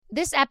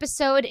This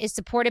episode is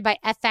supported by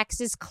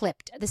FX's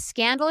Clipped, the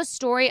scandalous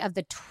story of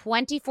the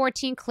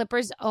 2014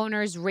 Clippers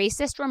owner's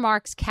racist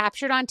remarks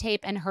captured on tape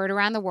and heard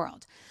around the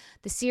world.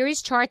 The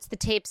series charts the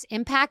tape's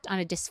impact on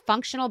a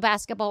dysfunctional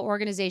basketball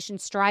organization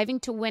striving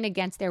to win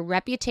against their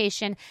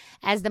reputation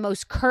as the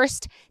most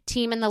cursed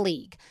team in the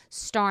league,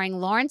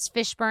 starring Lawrence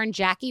Fishburne,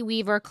 Jackie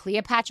Weaver,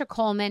 Cleopatra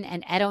Coleman,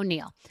 and Ed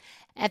O'Neill.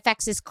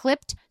 FX's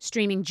Clipped,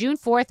 streaming June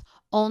 4th,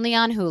 only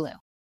on Hulu.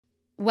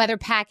 Whether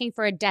packing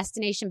for a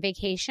destination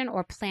vacation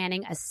or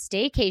planning a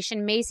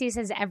staycation, Macy's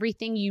has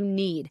everything you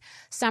need.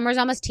 Summer's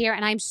almost here,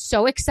 and I'm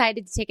so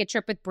excited to take a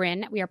trip with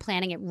Bryn. We are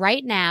planning it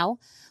right now.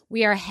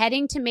 We are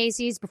heading to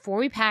Macy's before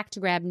we pack to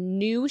grab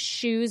new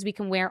shoes we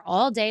can wear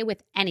all day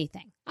with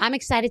anything. I'm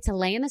excited to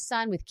lay in the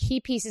sun with key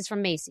pieces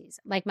from Macy's,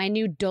 like my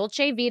new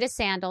Dolce Vita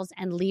sandals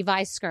and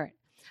Levi's skirt.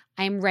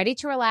 I am ready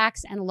to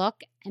relax and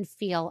look and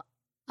feel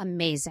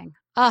amazing.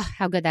 Oh,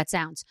 how good that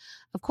sounds.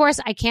 Of course,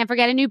 I can't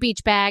forget a new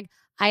beach bag.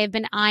 I have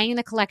been eyeing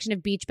the collection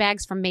of beach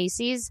bags from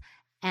Macy's,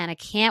 and I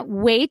can't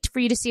wait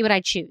for you to see what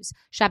I choose.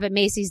 Shop at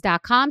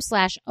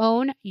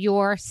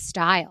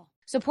Macy's.com/ownyourstyle.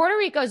 So Puerto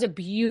Rico is a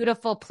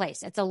beautiful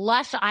place. It's a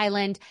lush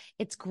island.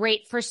 It's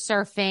great for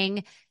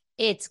surfing.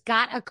 It's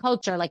got a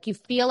culture. Like, you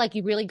feel like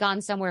you've really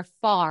gone somewhere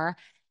far,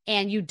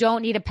 and you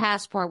don't need a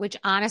passport, which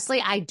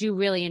honestly, I do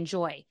really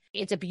enjoy.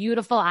 It's a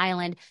beautiful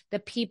island. The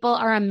people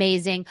are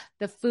amazing.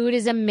 The food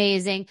is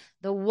amazing.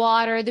 The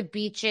water, the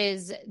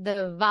beaches,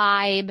 the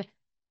vibe.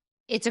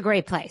 It's a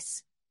great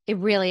place. It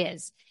really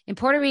is. In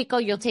Puerto Rico,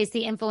 you'll taste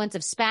the influence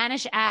of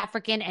Spanish,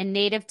 African, and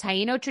native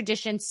Taino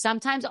traditions,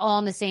 sometimes all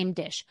in the same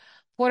dish.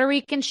 Puerto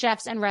Rican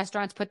chefs and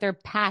restaurants put their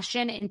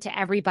passion into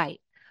every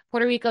bite.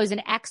 Puerto Rico is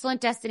an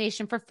excellent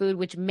destination for food,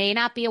 which may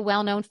not be a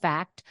well-known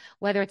fact.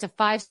 Whether it's a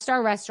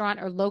 5-star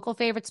restaurant or local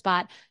favorite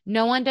spot,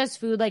 no one does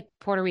food like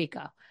Puerto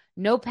Rico.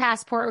 No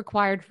passport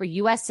required for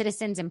U.S.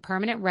 citizens and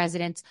permanent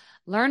residents.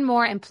 Learn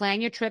more and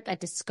plan your trip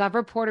at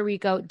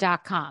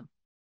discoverpuertorico.com.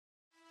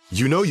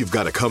 You know you've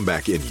got a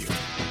comeback in you.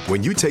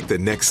 When you take the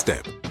next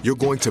step, you're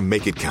going to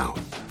make it count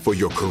for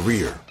your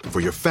career, for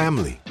your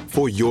family,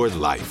 for your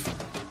life.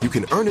 You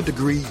can earn a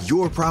degree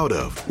you're proud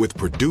of with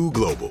Purdue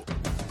Global.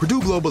 Purdue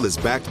Global is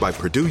backed by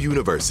Purdue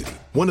University,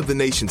 one of the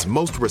nation's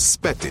most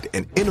respected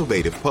and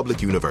innovative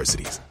public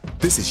universities.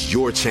 This is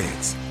your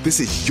chance. This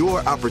is your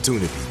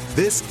opportunity.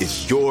 This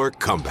is your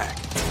comeback.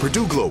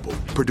 Purdue Global,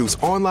 Purdue's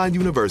online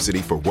university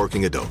for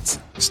working adults.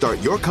 Start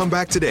your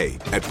comeback today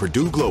at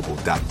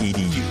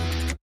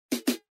purdueglobal.edu.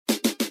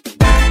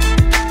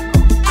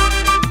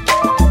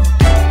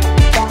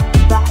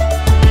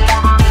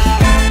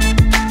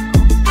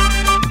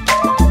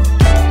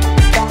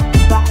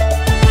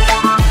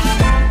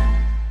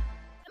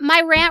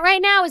 My rant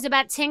right now is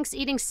about Tinks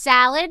eating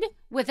salad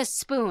with a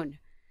spoon.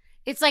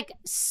 It's like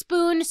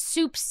spoon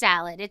soup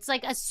salad. It's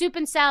like a soup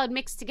and salad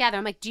mixed together.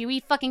 I'm like, do you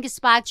eat fucking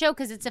gazpacho?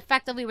 Because it's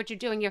effectively what you're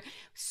doing. You're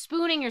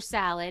spooning your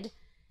salad.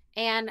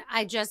 And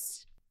I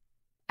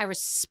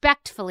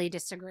respectfully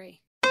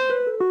disagree.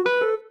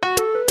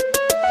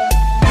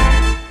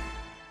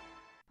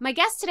 My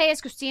guest today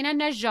is Christina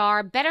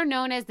Najjar, better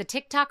known as the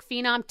TikTok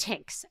phenom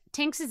Tinks.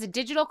 Tinks is a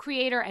digital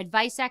creator,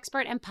 advice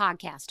expert, and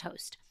podcast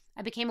host.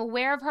 I became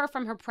aware of her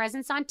from her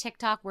presence on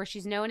TikTok, where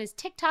she's known as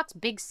TikTok's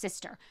big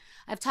sister.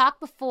 I've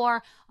talked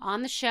before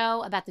on the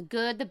show about the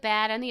good, the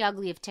bad, and the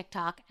ugly of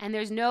TikTok, and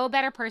there's no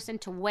better person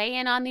to weigh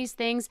in on these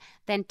things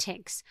than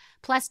Tinks.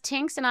 Plus,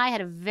 Tinks and I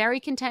had a very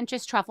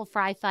contentious truffle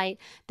fry fight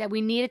that we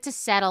needed to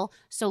settle,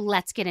 so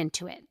let's get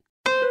into it.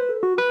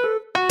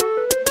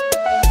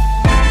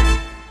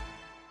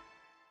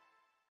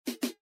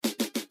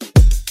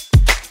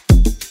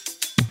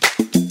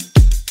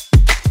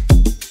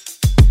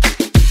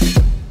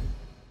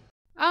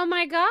 Oh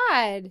my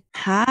God.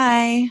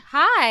 Hi.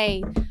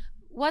 Hi.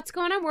 What's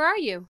going on? Where are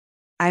you?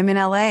 I'm in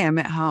LA. I'm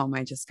at home.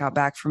 I just got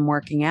back from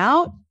working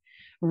out,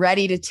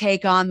 ready to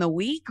take on the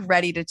week,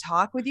 ready to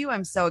talk with you.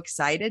 I'm so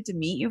excited to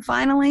meet you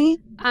finally.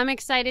 I'm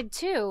excited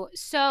too.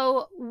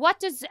 So what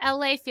does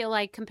LA feel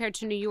like compared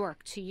to New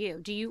York to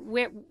you?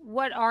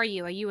 What are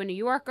you? Are you a New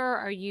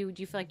Yorker? Do you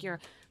feel like you're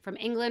from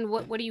England?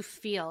 What do you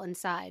feel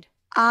inside?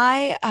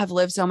 I have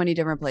lived so many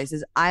different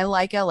places. I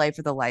like LA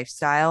for the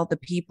lifestyle. The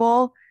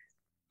people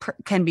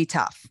can be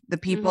tough. The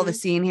people, the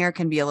scene here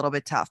can be a little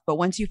bit tough. But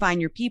once you find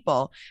your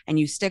people and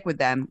you stick with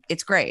them,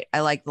 it's great.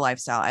 I like the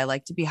lifestyle. I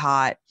like to be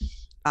hot.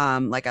 I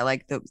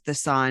like the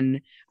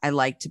sun. I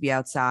like to be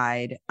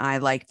outside. I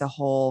like the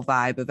whole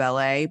vibe of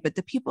LA. But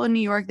the people in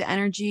New York, the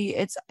energy,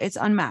 it's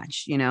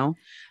unmatched, you know?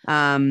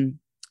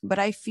 But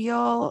I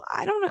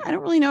don't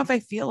really know if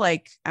I feel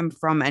like I'm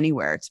from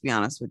anywhere, to be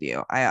honest with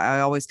you. I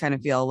always kind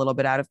of feel a little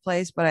bit out of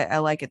place, but I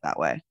like it that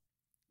way.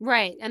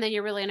 Right. And then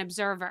you're really an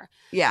observer.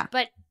 Yeah.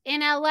 But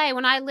in LA,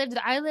 when I lived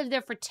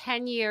there for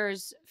 10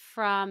 years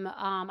from,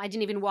 I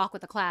didn't even walk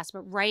with the class,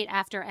 but right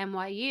after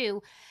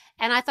NYU.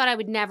 And I thought I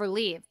would never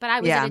leave, but I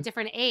was at a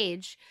different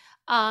age.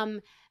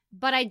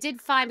 But I did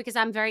find, because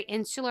I'm very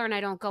insular and I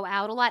don't go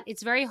out a lot,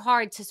 it's very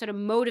hard to sort of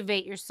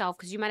motivate yourself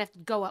because you might have to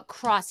go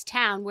across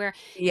town, where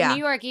in New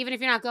York, even if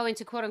you're not going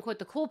to quote unquote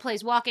the cool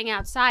place, walking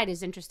outside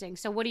is interesting.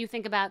 So what do you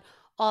think about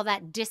all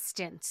that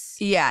distance?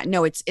 Yeah,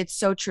 no, it's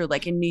so true.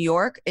 Like in New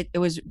York,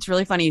 it's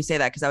really funny you say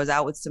that, because I was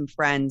out with some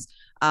friends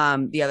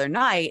the other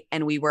night,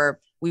 and we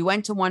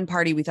went to one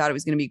party. We thought it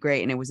was going to be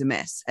great, and it was a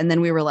miss. And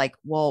then we were like,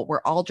 well,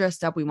 we're all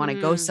dressed up. We want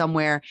to go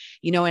somewhere.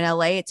 You know, in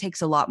LA, it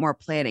takes a lot more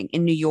planning.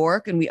 In New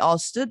York, and we all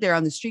stood there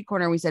on the street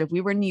corner, and we said, if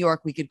we were in New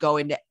York, we could go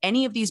into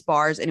any of these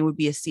bars and it would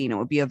be a scene. It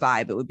would be a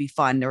vibe. It would be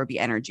fun. There would be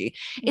energy.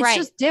 It's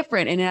just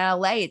different. And in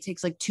LA, it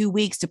takes like 2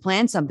 weeks to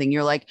plan something.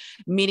 You're like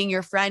meeting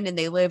your friend and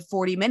they live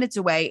 40 minutes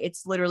away.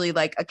 It's literally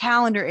like a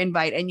calendar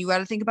invite, and you got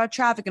to think about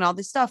traffic and all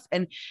this stuff.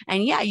 And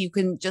yeah, you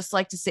can just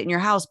like to sit in your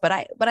house, but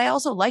I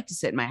also like to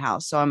sit in my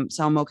house. So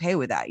I'm okay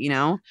with that, you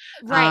know?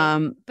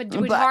 Right. But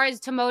it was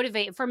hard to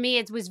motivate. For me,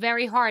 it was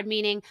very hard,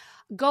 meaning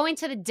going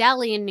to the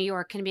deli in New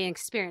York can be an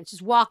experience.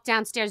 Just walk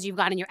downstairs. You've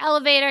got in your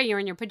elevator. You're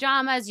in your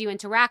pajamas. You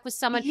interact with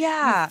someone.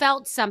 Yeah. You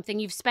felt something.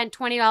 You've spent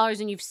 $20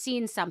 and you've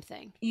seen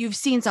something. You've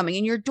seen something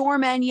in your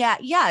doorman. Yeah.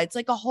 It's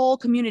like a whole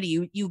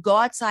community. You go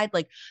outside,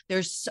 like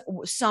there's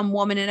some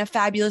woman in a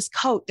fabulous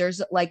coat.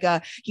 There's like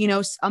a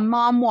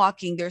mom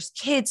walking. There's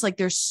kids. Like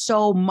there's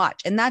so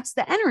much. And that's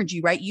the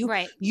energy, right?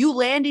 You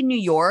land in New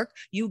York,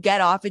 you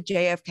get off at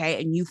JFK,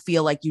 and you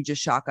feel like you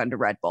just shotgunned to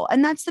Red Bull.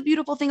 And that's the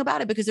beautiful thing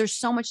about it, because there's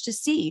so much to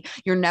see.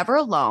 You're never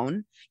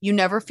alone. You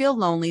never feel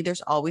lonely. There's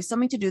always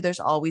something to do.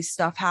 There's always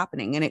stuff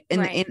happening. And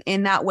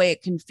in that way,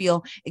 it can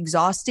feel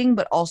exhausting,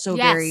 but also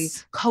very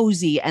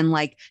cozy. And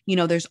like,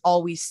 there's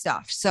always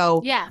stuff.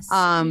 So, you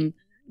can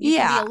be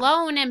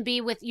alone and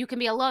you can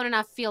be alone and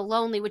not feel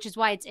lonely, which is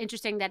why it's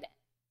interesting that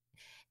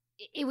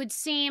it would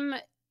seem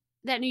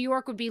that New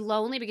York would be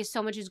lonely because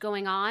so much is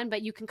going on,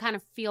 but you can kind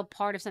of feel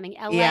part of something.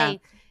 LA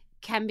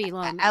can be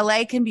lonely.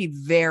 LA can be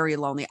very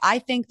lonely. I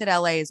think that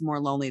LA is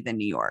more lonely than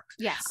New York.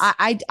 Yes.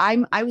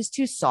 I was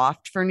too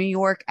soft for New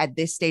York at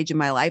this stage of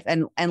my life.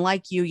 And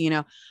like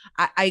you,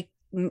 I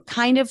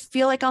kind of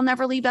feel like I'll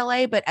never leave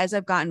LA, but as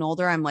I've gotten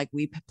older, I'm like,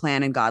 we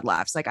plan and God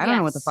laughs. Like, I don't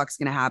know what the fuck's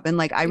going to happen.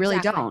 Like, I really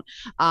don't.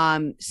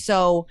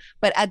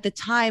 But at the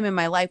time in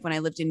my life when I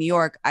lived in New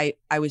York,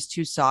 I was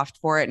too soft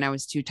for it and I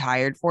was too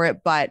tired for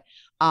it. But,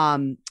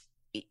 I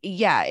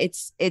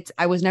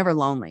was never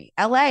lonely.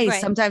 LA,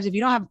 sometimes if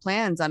you don't have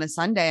plans on a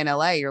Sunday in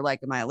LA, you're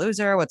like, am I a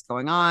loser? What's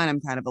going on? I'm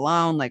kind of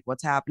alone. Like,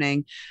 what's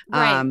happening?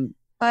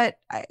 But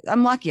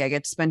I'm lucky I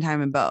get to spend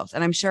time in both.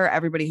 And I'm sure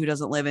everybody who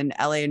doesn't live in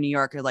LA and New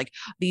York are like,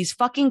 these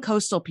fucking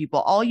coastal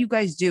people, all you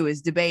guys do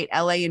is debate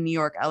LA and New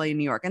York, LA and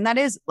New York. And that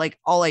is like,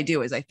 all I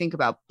do is I think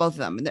about both of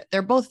them. And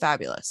they're both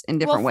fabulous in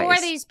different ways.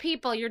 For these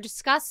people, you're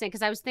discussing,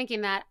 because I was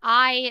thinking that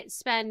I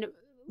spend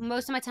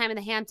most of my time in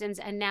the Hamptons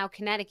and now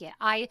Connecticut.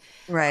 I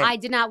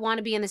did not want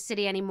to be in the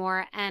city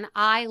anymore, and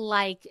I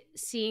like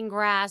seeing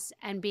grass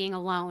and being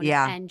alone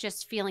and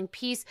just feeling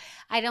peace.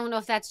 I don't know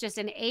if that's just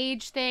an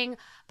age thing,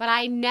 but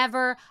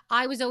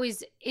I was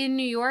always in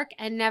New York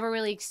and never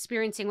really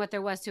experiencing what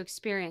there was to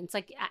experience.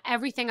 Like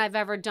everything I've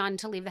ever done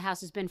to leave the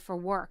house has been for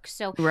work.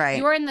 So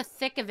you're in the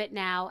thick of it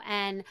now.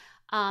 And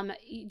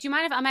do you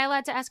mind am I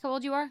allowed to ask how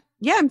old you are?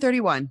 Yeah, I'm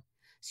 31.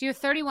 So you're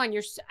 31.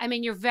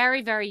 You're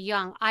very, very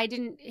young. I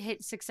didn't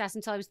hit success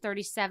until I was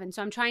 37.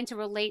 So I'm trying to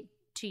relate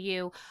to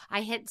you.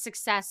 I hit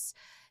success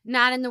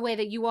not in the way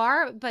that you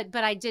are, but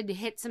I did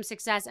hit some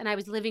success, and I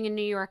was living in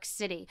New York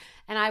City,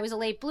 and I was a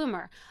late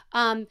bloomer.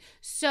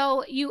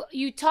 So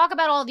you talk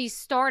about all these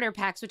starter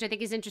packs, which I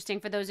think is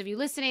interesting for those of you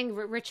listening.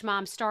 Rich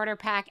Mom Starter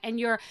Pack, and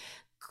you're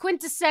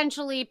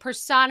quintessentially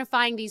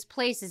personifying these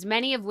places,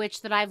 many of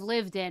which that I've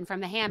lived in,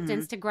 from the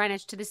Hamptons to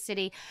Greenwich to the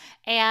city,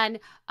 and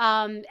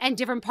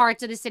different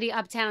parts of the city,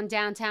 uptown,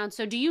 downtown.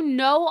 So do you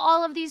know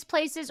all of these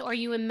places, or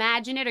you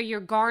imagine it, or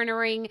you're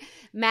garnering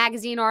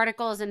magazine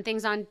articles and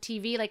things on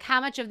TV? Like,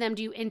 how much of them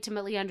do you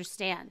intimately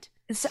understand?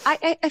 So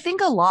I think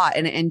a lot.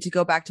 And to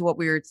go back to what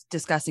we were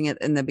discussing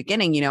in the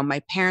beginning, my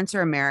parents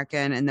are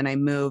American, and then I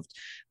moved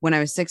when I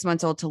was 6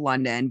 months old to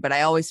London, but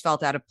I always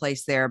felt out of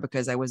place there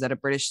because I was at a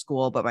British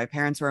school, but my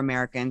parents were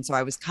American. So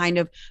I was kind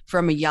of,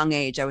 from a young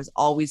age, I was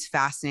always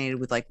fascinated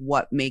with like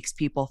what makes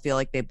people feel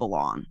like they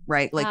belong,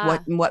 right?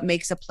 Like what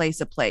makes a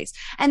place.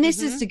 And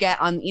this is to get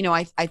on,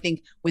 I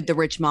think with the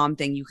Rich Mom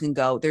thing, you can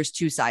go, there's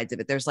two sides of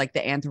it. There's like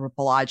the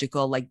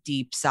anthropological, like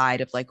deep side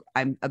of like,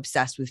 I'm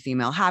obsessed with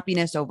female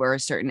happiness over a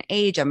certain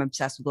age. I'm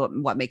obsessed with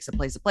what makes a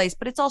place,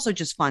 but it's also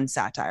just fun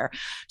satire.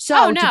 So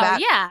and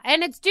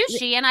it's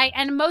douchey,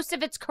 and most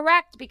of it's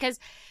correct because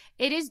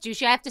it is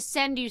douchey. I have to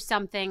send you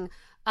something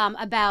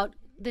about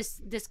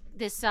this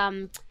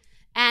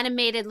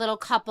animated little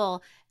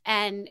couple,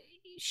 and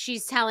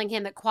she's telling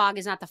him that Quag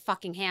is not the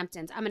fucking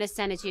Hamptons. I'm going to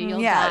send it to you.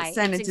 You'll die.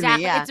 Send it to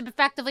me. Yeah. It's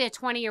effectively a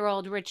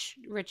 20-year-old rich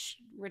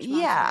rich mom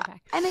Yeah. starter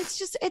pack. And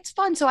it's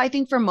fun. So I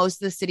think for most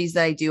of the cities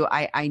that I do,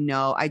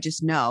 I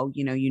just know,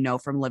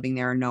 from living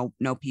there,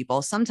 know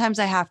people. Sometimes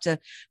I have to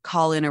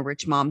call in a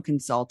rich mom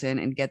consultant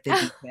and get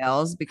the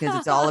details because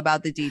it's all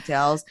about the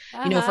details.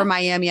 For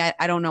Miami,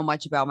 I don't know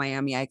much about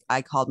Miami.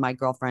 I called my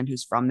girlfriend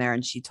who's from there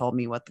and she told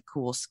me what the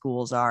cool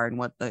schools are and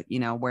what the,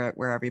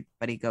 where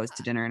everybody goes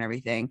to dinner and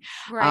everything.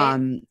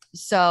 Right.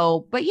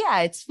 So, but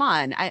yeah, it's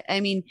fun. I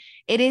mean,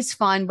 it is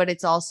fun, but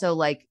it's also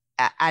like,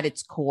 at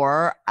its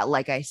core,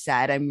 like I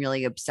said, I'm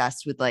really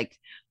obsessed with like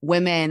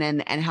women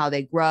and how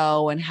they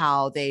grow and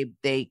how they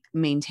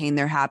maintain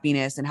their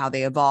happiness and how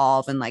they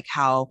evolve and like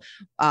how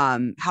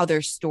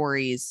their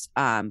stories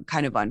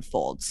kind of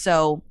unfold.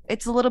 So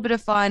it's a little bit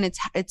of fun.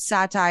 It's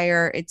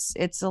satire.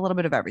 It's a little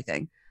bit of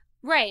everything.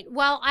 Right.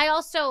 Well,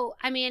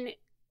 I mean,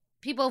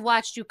 people have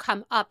watched you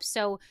come up.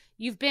 So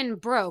you've been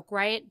broke,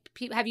 right?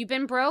 Have you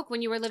been broke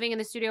when you were living in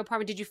the studio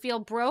apartment? Did you feel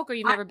broke or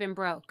you've never been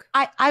broke?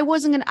 I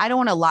wasn't going to, I don't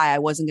want to lie. I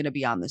wasn't going to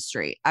be on the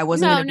street. I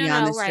wasn't going to be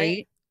on the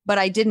street, but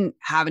I didn't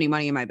have any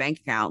money in my bank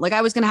account. Like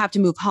I was going to have to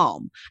move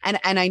home. And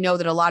I know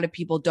that a lot of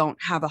people don't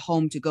have a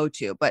home to go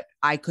to, but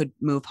I could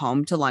move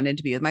home to London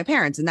to be with my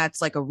parents. And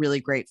that's like a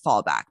really great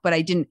fallback, but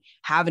I didn't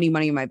have any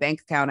money in my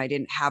bank account. I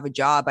didn't have a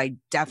job. I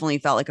definitely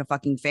felt like a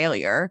fucking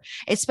failure,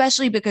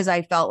 especially because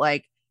I felt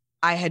like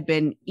I had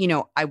been,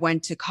 I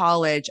went to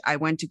college, I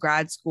went to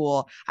grad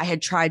school, I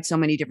had tried so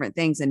many different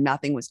things and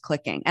nothing was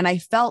clicking. And I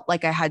felt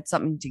like I had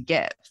something to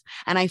give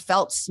and I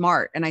felt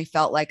smart and I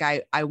felt like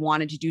I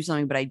wanted to do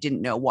something, but I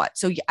didn't know what.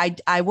 So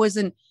I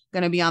wasn't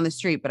going to be on the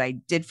street, but I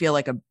did feel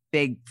like a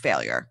big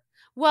failure.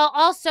 Well,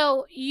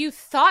 also you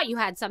thought you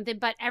had something,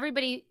 but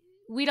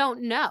we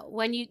don't know.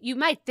 When you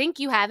might think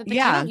you have it, but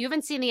you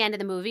haven't seen the end of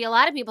the movie. A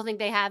lot of people think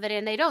they have it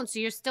and they don't. So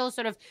you're still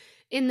sort of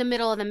in the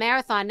middle of the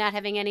marathon, not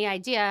having any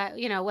idea,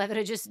 whether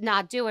to just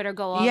not do it or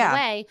go all the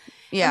way.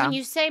 Yeah. And when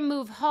you say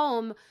move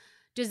home,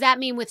 does that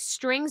mean with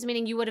strings,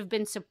 meaning you would have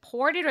been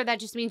supported, or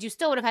that just means you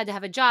still would have had to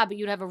have a job, but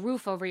you'd have a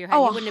roof over your head?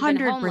 Oh, you wouldn't have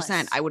been homeless.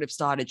 100%. I would have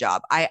still had a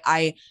job.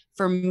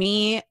 For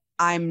me,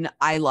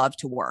 I love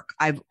to work.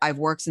 I've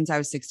worked since I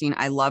was 16.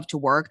 I love to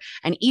work.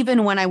 And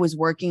even when I was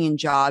working in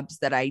jobs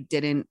that I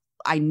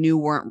knew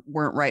weren't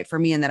right for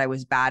me and that I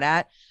was bad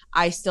at,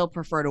 I still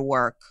prefer to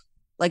work.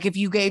 Like if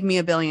you gave me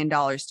 $1 billion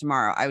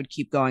tomorrow, I would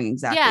keep going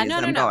exactly as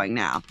I'm going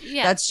now.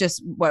 Yeah. That's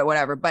just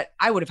whatever. But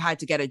I would have had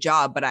to get a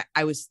job, but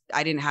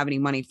I didn't have any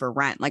money for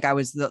rent. Like I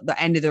was the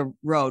end of the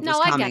road was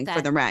coming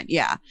for the rent.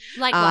 Yeah.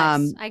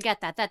 Likewise. I get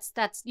that.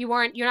 That's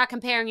you're not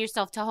comparing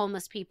yourself to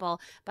homeless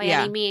people by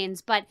any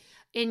means, but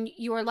in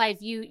your life,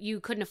 you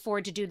couldn't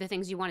afford to do the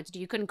things you wanted to do.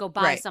 You couldn't go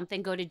buy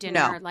something, go to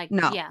dinner. I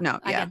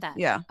get that.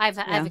 Yeah.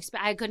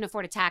 I couldn't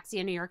afford a taxi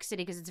in New York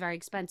City because it's very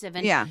expensive.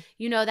 And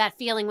that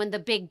feeling when the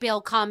big bill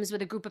comes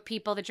with a group of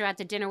people that you're at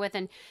the dinner with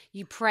and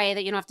you pray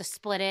that you don't have to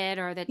split it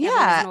or that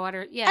everyone's in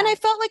order. Yeah. And I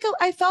felt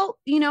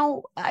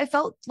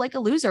like a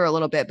loser a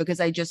little bit because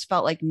I just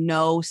felt like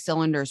no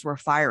cylinders were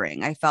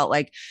firing. I felt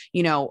like,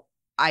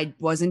 I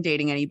wasn't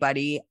dating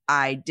anybody.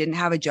 I didn't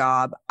have a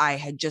job. I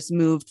had just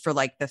moved for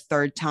like the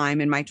third time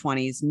in my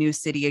 20s, new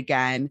city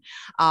again.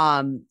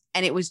 And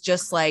it was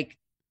just like,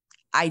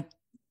 I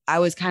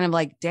was kind of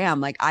like,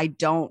 damn, like, I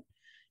don't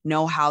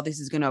know how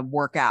this is going to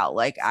work out.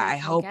 Like, I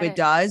hope it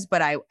does,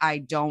 but I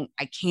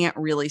can't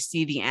really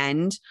see the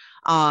end.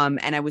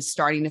 And I was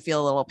starting to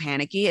feel a little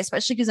panicky,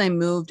 especially because I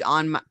moved to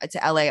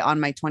LA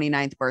on my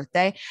 29th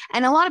birthday.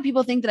 And a lot of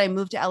people think that I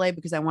moved to LA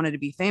because I wanted to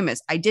be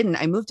famous. I didn't.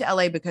 I moved to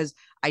LA because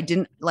I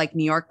didn't like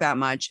New York that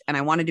much. And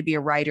I wanted to be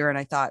a writer. And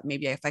I thought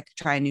maybe if I could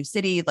try a new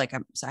city, like I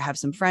have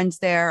some friends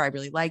there. I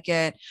really like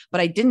it, but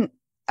I didn't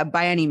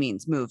by any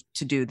means move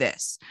to do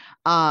this.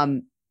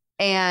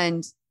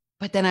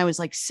 But then I was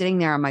like sitting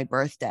there on my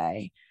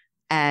birthday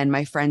and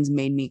my friends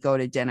made me go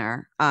to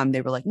dinner. They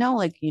were like, no,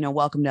 like,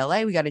 welcome to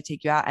LA. We got to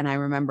take you out. And I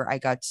remember I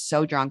got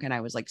so drunk and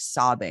I was like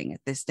sobbing at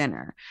this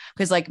dinner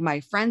because like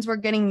my friends were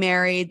getting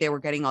married. They were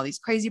getting all these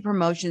crazy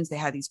promotions. They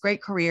had these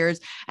great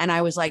careers. And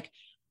I was like,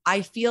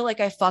 I feel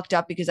like I fucked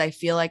up because I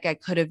feel like I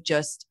should have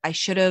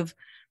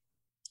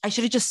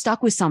just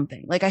stuck with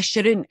something. Like I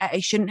shouldn't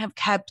have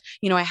kept,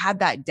 I had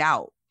that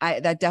doubt.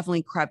 That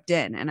definitely crept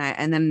in.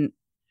 And then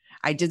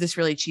I did this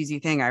really cheesy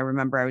thing. I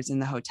remember I was in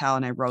the hotel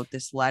and I wrote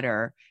this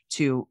letter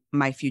to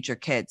my future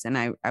kids. And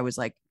I was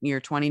like, you're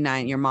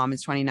 29, your mom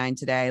is 29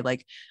 today.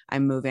 Like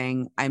I'm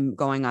moving, I'm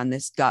going on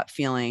this gut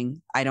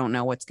feeling. I don't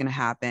know what's going to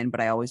happen, but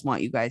I always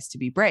want you guys to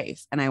be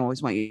brave. And I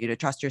always want you to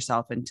trust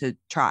yourself and to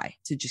try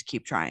to just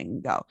keep trying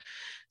and go.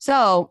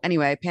 So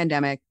anyway,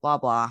 pandemic, blah,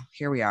 blah,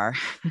 here we are.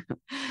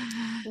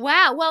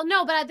 Wow. Well,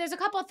 no, but there's a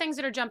couple of things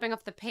that are jumping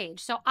off the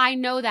page. So I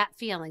know that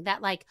feeling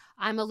that like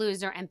I'm a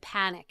loser and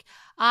panic.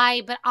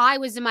 But I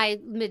was in my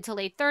mid to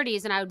late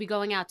 30s and I would be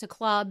going out to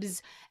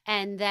clubs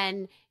and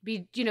then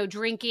be,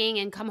 drinking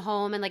and come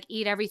home and like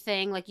eat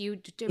everything like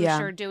you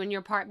sure do in your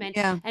apartment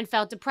and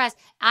felt depressed.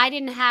 I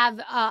didn't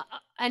have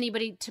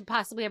anybody to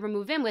possibly ever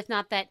move in with.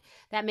 Not that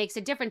that makes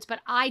a difference,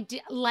 but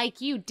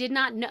like you did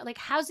not know, like,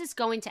 how's this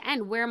going to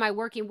end? Where am I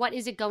working? What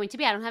is it going to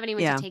be? I don't have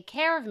anyone to take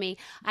care of me.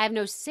 I have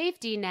no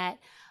safety net.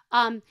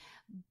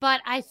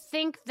 But I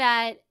think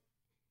that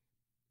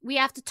we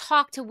have to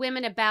talk to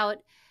women about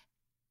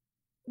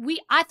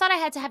I thought I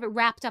had to have it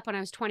wrapped up when I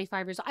was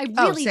 25 years old.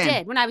 I really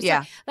did when I was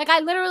like,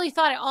 I literally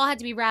thought it all had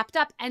to be wrapped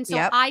up. And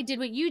so I did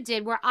what you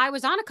did, where I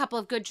was on a couple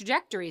of good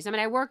trajectories. I mean,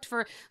 I worked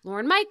for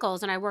Lauren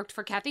Michaels and I worked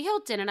for Kathy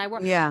Hilton and I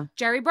worked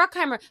Jerry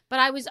Bruckheimer, but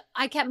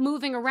I kept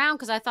moving around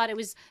because I thought I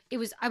was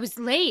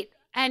late.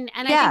 And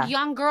I think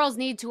young girls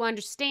need to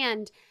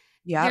understand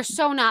they're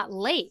so not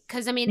late.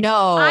 Because I mean,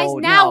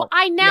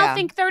 I now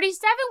think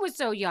 37 was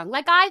so young.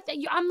 Like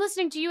I'm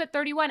listening to you at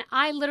 31.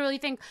 I literally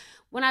think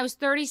when I was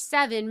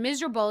 37,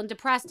 miserable and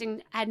depressed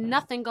and had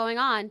nothing going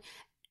on,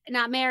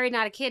 not married,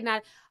 not a kid,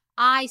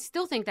 I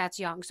still think that's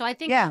young. So I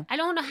think I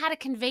don't know how to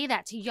convey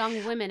that to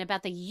young women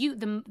about the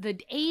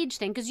age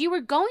thing, because you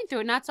were going through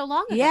it not so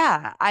long ago.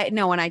 Yeah, I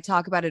know, and I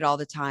talk about it all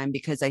the time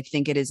because I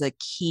think it is a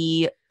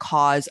key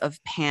cause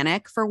of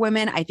panic for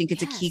women. I think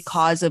it's a key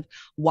cause of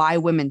why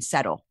women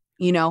settle.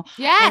 You know,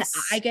 and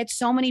I get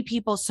so many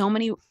people, so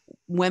many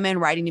women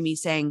writing to me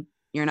saying,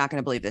 you're not going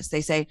to believe this.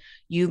 They say,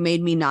 you've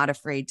made me not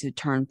afraid to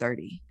turn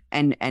 30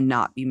 and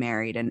not be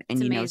married and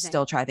you know,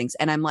 still try things.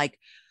 And I'm like,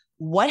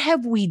 what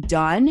have we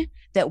done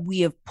that we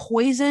have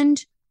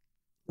poisoned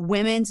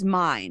women's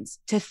minds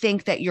to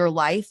think that your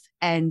life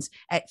ends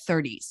at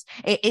 30s?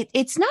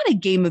 It's not a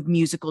game of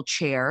musical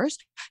chairs.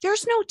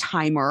 There's no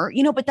timer,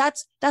 you know, but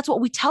that's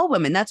what we tell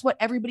women. That's what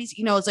everybody's,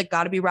 you know, it's like,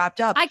 got to be wrapped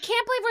up. I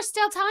can't believe we're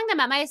still telling them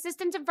that. My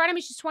assistant in front of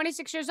me, she's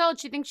 26 years old.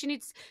 She thinks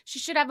she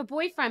should have a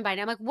boyfriend by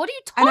now. I'm like, what are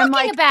you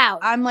talking about?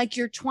 I'm like,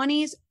 your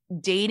 20s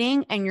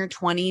dating and your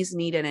 20s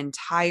need an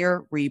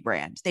entire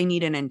rebrand. They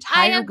need an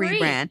entire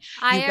rebrand.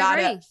 You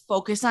gotta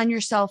focus on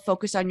yourself,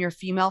 focus on your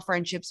female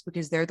friendships,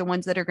 because they're the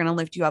ones that are going to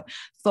lift you up.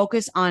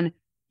 Focus on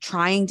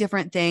trying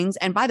different things.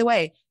 And by the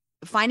way,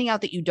 finding out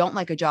that you don't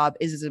like a job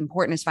is as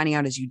important as finding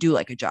out as you do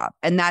like a job.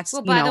 And that's,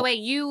 well, by the way,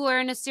 you were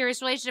in a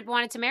serious relationship,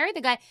 wanted to marry the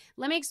guy.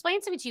 Let me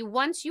explain something to you.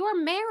 Once you are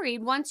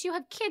married, once you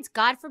have kids,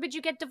 God forbid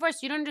you get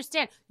divorced, you don't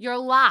understand. You're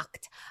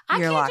locked. I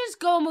can't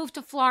just go move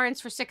to Florence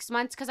for 6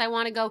 months because I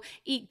want to go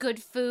eat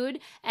good food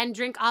and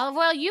drink olive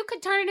oil. You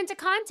could turn it into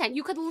content.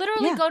 You could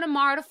literally go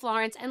tomorrow to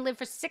Florence and live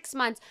for 6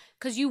 months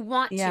because you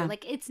want to.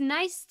 Like, it's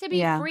nice to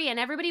be free, and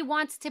everybody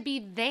wants to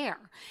be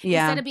there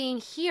instead of being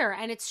here.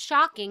 And it's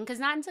shocking because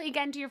not until you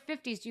get into your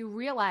 50s do you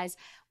realize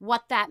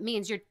what that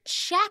means. You're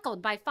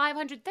shackled by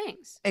 500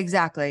 things.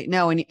 Exactly.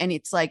 No, and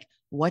it's like,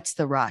 what's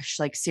the rush?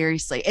 Like,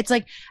 seriously. It's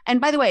like, and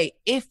by the way,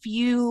 if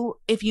you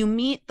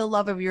meet the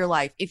love of your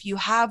life, if you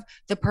have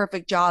the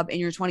perfect job in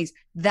your 20s,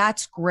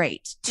 that's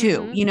great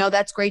too. You know,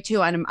 that's great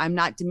too. And I'm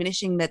not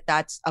diminishing that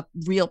that's a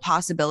real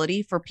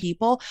possibility for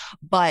people,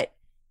 but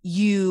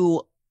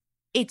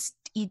it's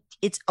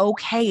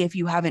okay if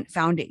you haven't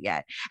found it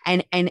yet.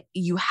 And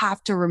you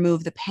have to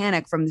remove the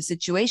panic from the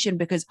situation,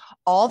 because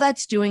all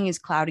that's doing is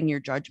clouding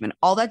your judgment.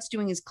 All that's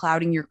doing is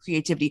clouding your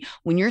creativity.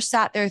 When you're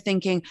sat there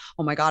thinking,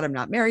 oh my God, I'm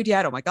not married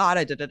yet. Oh my God,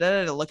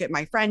 look at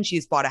my friend.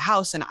 She's bought a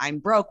house and I'm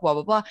broke, blah,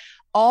 blah, blah.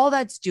 All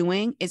that's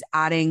doing is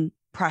adding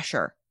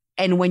pressure.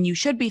 And when you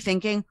should be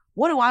thinking,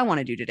 what do I want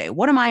to do today?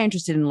 What am I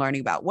interested in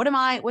learning about?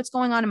 What's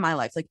going on in my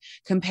life? Like,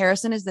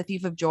 comparison is the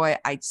thief of joy.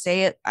 I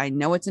say it. I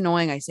know it's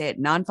annoying. I say it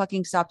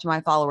non-fucking stop to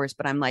my followers,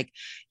 but I'm like,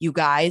 you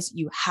guys,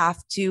 you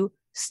have to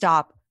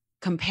stop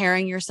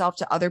comparing yourself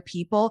to other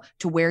people,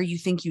 to where you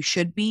think you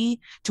should be,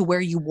 to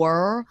where you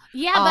were.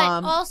 Yeah.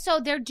 But also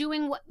they're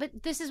doing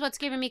but this is what's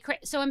giving me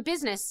so in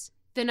business,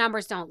 the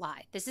numbers don't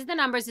lie. This is the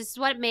numbers. This is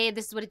what it made.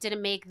 This is what it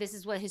didn't make. This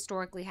is what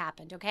historically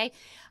happened. Okay.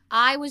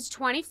 I was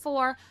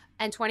 24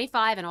 and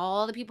 25 and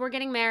all the people were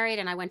getting married,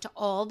 and I went to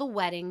all the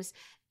weddings,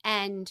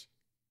 and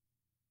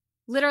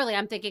literally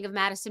I'm thinking of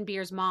Madison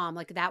Beer's mom.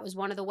 Like, that was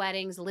one of the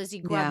weddings.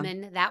 Lizzie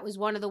Grubman, that was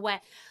one of the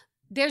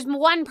There's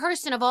one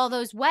person of all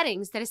those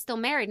weddings that is still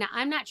married. Now,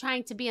 I'm not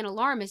trying to be an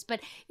alarmist,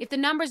 but if the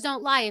numbers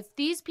don't lie, if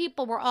these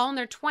people were all in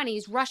their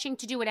 20s rushing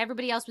to do what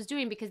everybody else was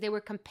doing because they were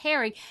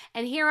comparing,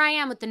 and here I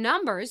am with the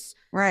numbers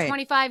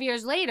 25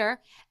 years later,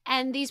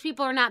 and these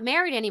people are not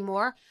married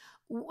anymore,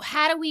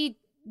 how do we...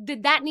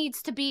 that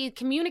needs to be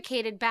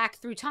communicated back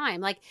through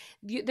time. Like,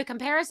 the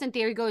comparison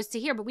theory goes to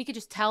here, but we could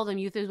just tell them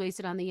youth is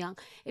wasted on the young.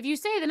 If you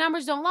say the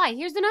numbers don't lie,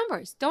 here's the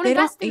numbers. Don't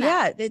invest in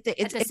that.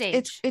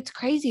 It's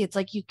crazy. It's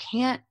like you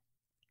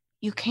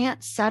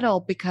can't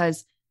settle,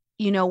 because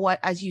you know what,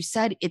 as you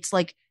said, it's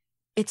like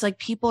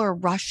people are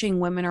rushing,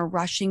 women are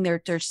rushing,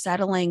 they're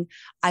settling.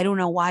 I don't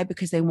know why,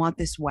 because they want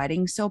this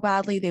wedding so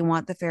badly. They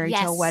want the fairy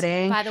tale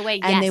wedding. By the way,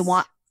 and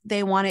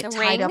they want it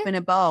tied up in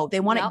a bow. They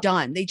want it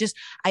done. They just,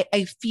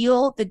 I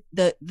feel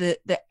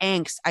the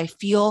angst. I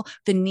feel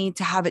the need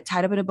to have it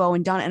tied up in a bow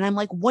and done. And I'm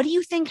like, what do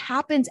you think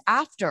happens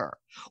after?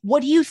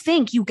 What do you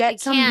think? You get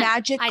some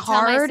magic card. I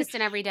tell my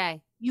assistant every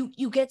day.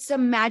 You get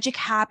some magic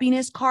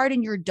happiness card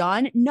and you're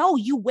done. No,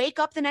 you wake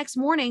up the next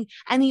morning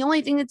and the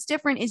only thing that's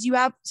different is you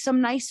have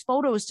some nice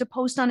photos to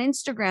post on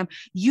Instagram.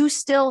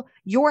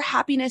 Your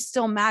happiness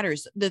still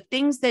matters. The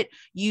things that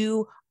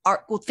you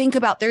will think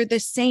about, they're the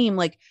same.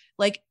 Like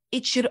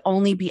it should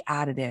only be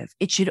additive.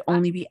 It should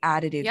only be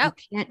additive. Yep.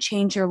 You can't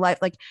change your life.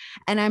 Like,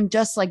 and I'm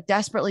just like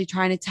desperately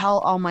trying to tell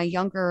all my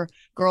younger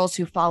girls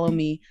who follow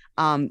me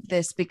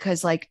this,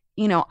 because like,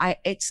 you know,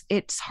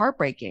 it's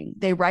heartbreaking.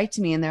 They write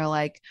to me and they're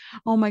like,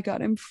 oh my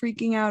God, I'm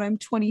freaking out. I'm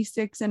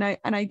 26 and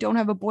I don't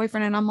have a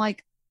boyfriend. And I'm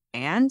like,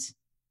 and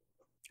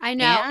I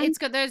know it's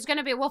good. There's going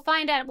to be, we'll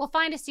find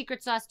a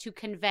secret sauce to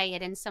convey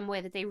it in some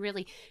way that they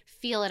really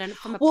feel it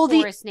from a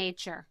porous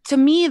nature. To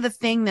me, the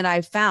thing that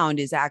I've found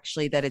is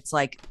actually that it's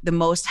like the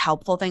most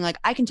helpful thing. Like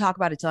I can talk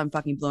about it till I'm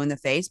fucking blue in the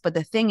face. But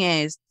the thing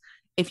is,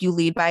 if you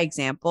lead by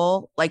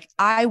example, like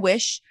I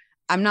wish,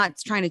 I'm not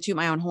trying to toot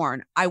my own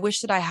horn, I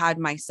wish that I had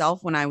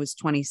myself when I was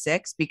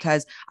 26,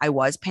 because I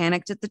was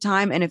panicked at the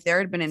time. And if there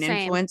had been an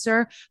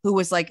influencer who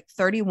was like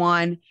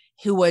 31,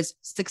 who was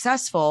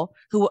successful,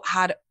 who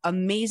had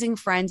amazing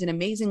friends, an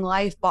amazing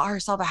life, bought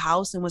herself a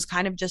house and was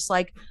kind of just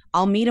like,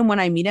 I'll meet him when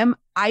I meet him.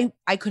 I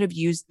could have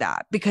used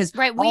that because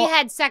we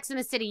had Sex in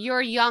the City.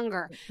 You're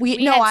younger.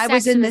 I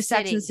was in the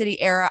Sex in the City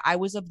era. I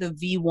was of the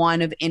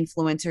V1 of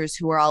influencers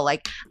who were all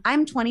like,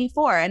 I'm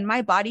 24 and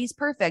my body's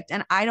perfect.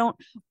 And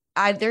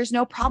there's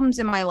no problems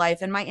in my life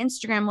and my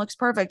Instagram looks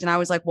perfect. And I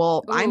was like,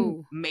 well, ooh,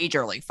 I'm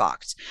majorly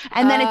fucked.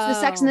 And then it's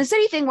the Sex in the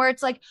City thing where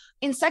it's like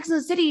in Sex in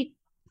the City,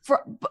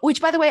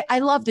 which by the way, I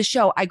love the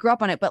show. I grew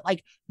up on it, but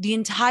like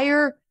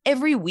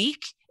every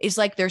week is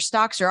like their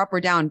stocks are up or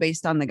down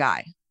based on the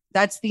guy.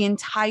 That's the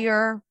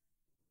entire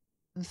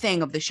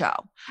thing of the show.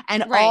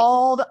 And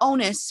all the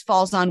onus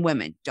falls on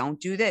women. Don't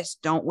do this.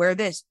 Don't wear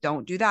this.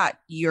 Don't do that.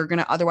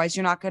 Otherwise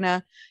you're not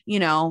gonna,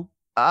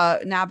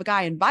 nab a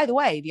guy. And by the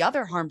way, the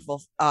other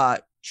harmful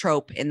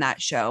trope in that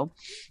show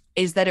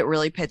is that it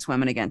really pits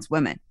women against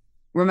women.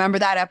 Remember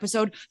that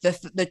episode,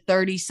 the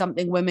 30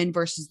 something women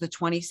versus the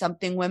 20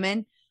 something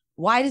women?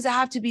 Why does it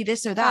have to be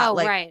this or that? Oh,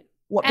 right.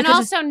 And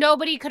also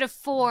nobody could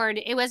afford,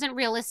 it wasn't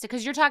realistic,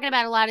 because you're talking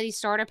about a lot of these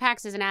starter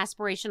packs as an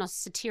aspirational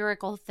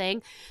satirical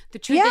thing. The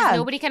truth is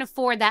nobody can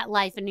afford that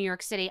life in New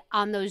York City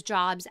on those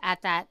jobs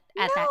at that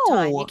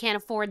time. You can't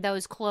afford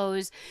those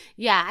clothes.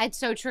 Yeah, it's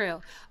so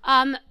true.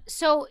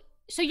 So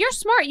you're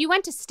smart. You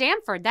went to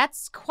Stanford.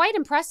 That's quite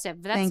impressive.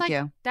 Thank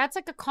you. That's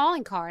like a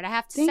calling card, I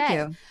have to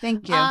say.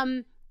 Thank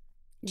you.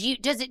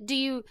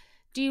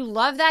 Do you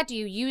love that? Do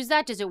you use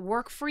that? Does it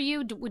work for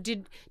you?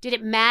 Did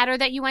it matter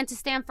that you went to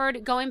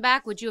Stanford going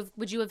back? Would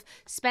you have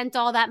spent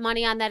all that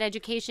money on that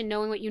education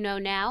knowing what you know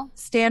now?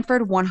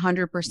 Stanford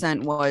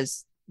 100%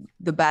 was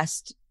the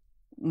best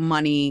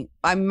money.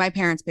 My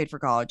parents paid for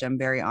college. I'm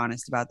very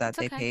honest about that.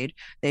 They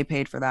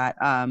paid for that.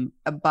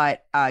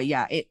 But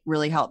it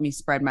really helped me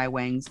spread my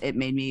wings. It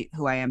made me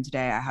who I am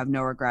today. I have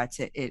no regrets.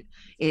 It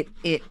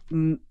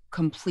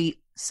complete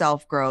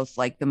self-growth,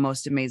 like the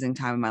most amazing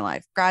time of my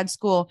life. Grad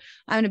school,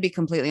 I'm going to be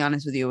completely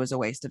honest with you, it was a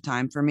waste of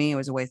time for me. It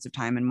was a waste of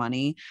time and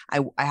money. I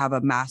have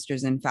a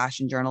master's in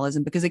fashion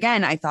journalism because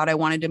again, I thought I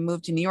wanted to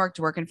move to New York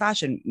to work in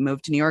fashion.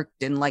 Moved to New York,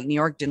 didn't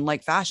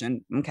like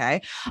fashion.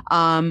 Okay.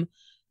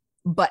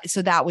 But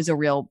so that was a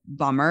real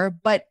bummer.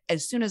 But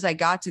as soon as I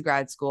got to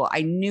grad school,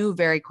 I knew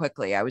very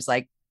quickly, I was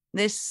like,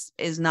 this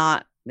is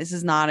not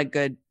a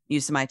good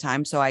use of my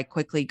time. So I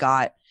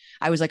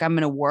was like, I'm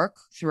going to work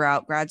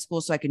throughout grad school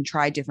so I can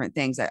try different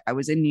things. I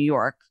was in New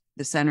York,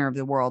 the center of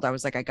the world. I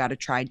was like, I got to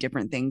try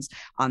different things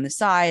on the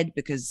side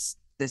because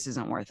this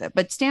isn't worth it.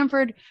 But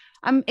Stanford,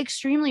 I'm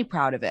extremely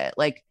proud of it.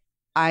 Like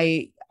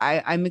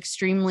I'm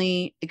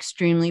extremely,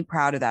 extremely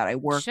proud of that. I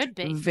worked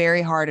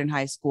very hard in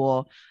high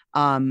school.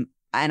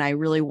 And I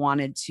really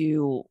wanted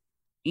to,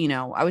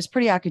 I was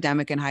pretty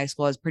academic in high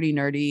school. I was pretty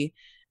nerdy.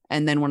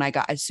 And then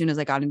as soon as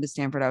I got into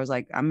Stanford, I was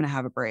like, I'm going to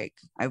have a break.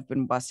 I've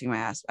been busting my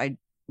ass. I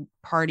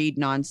partied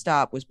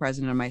nonstop, was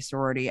president of my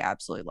sorority,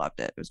 absolutely loved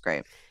it. It was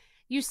great.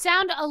 You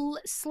sound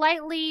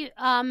slightly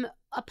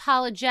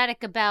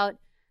apologetic about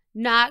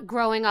not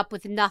growing up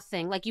with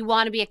nothing. Like you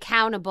want to be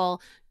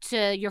accountable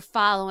to your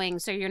following,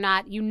 so you're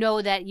not,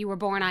 that you were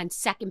born on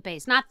second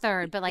base, not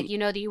third, but like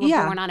that you were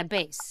born on a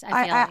base.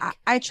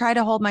 I try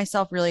to hold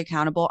myself really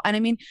accountable, and I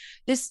mean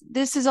this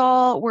is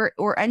all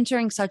we're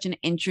entering such an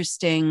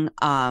interesting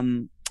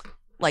time,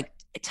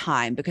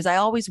 because I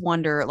always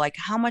wonder like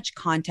how much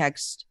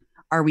context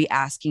are we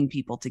asking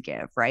people to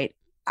give, right?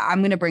 I'm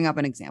going to bring up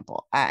an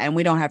example, and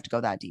we don't have to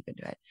go that deep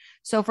into it.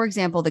 So, for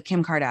example, the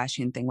Kim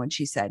Kardashian thing, when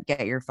she said,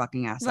 get your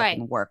fucking ass up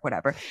and work,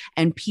 whatever.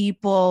 And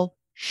people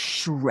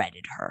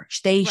shredded her.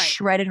 They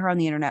shredded her on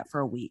the internet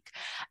for a week.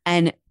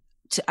 And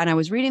I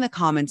was reading the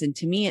comments, and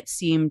to me, it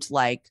seemed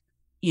like,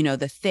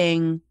 the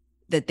thing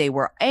that they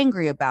were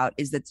angry about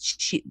is that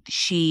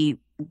she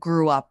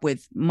grew up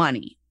with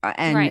money.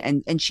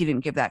 And she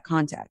didn't give that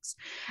context.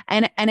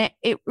 And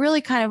it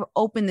really kind of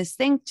opened this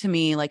thing to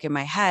me, like in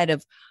my head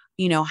of,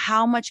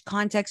 how much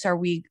context are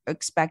we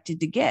expected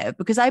to give?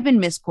 Because I've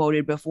been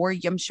misquoted before.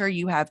 I'm sure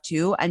you have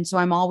too. And so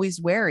I'm always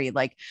wary,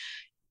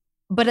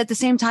 but at the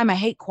same time, I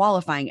hate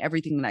qualifying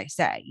everything that I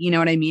say. You know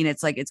what I mean?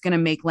 It's like, it's going to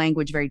make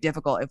language very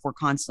difficult if we're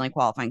constantly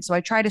qualifying. So I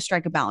try to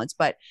strike a balance,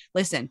 but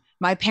listen,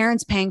 my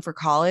parents paying for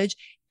college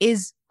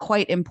is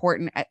quite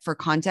important for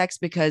context,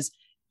 because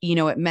you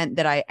know, it meant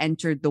that I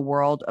entered the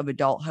world of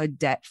adulthood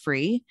debt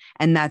free.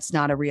 And that's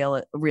not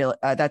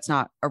that's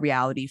not a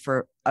reality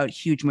for a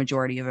huge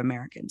majority of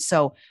Americans.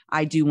 So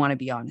I do want to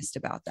be honest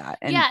about that.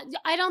 And yeah,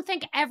 I don't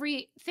think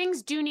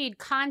things do need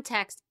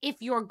context if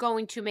you're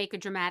going to make a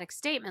dramatic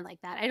statement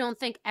like that. I don't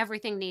think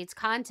everything needs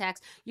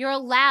context. You're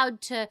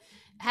allowed to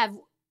have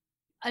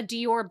a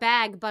Dior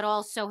bag, but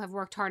also have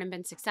worked hard and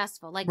been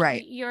successful. Like,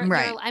 right.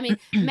 I mean,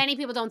 many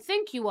people don't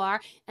think you are,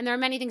 and there are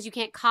many things you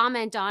can't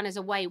comment on as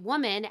a white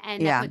woman,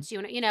 and that puts you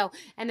in, you know,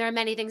 and there are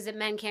many things that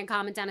men can't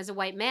comment on as a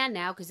white man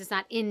now because it's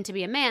not in to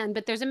be a man,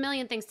 but there's a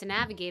million things to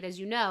navigate, as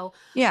you know.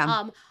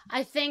 Yeah.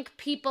 I think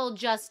people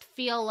just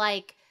feel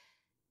like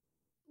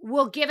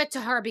we'll give it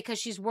to her because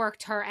she's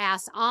worked her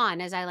ass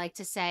on, as I like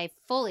to say,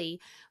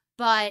 fully,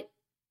 but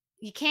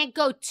you can't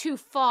go too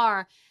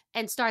far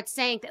and start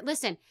saying that.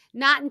 Listen,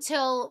 not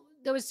until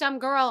there was some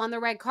girl on the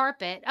red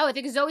carpet. Oh, I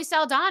think Zoe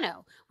Saldana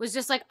was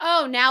just like,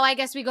 oh, now I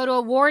guess we go to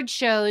award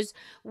shows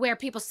where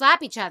people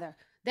slap each other.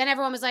 Then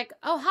everyone was like,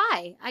 oh,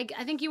 hi,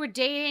 I think you were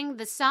dating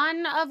the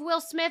son of Will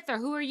Smith, or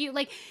who are you?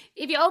 Like,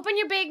 if you open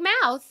your big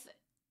mouth,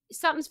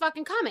 something's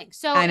fucking coming.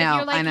 So if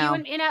you're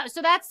like, you know,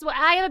 so that's what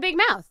I have, a big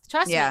mouth.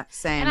 Trust me. Yeah,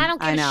 same. And I don't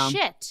give a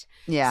shit.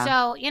 Yeah.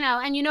 So, you know,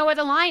 and you know where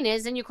the line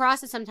is, and you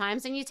cross it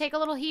sometimes, and you take a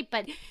little heat,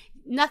 but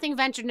nothing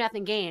ventured,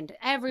 nothing gained.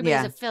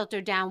 Everybody's a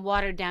filtered down,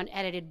 watered down,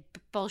 edited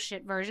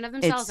bullshit version of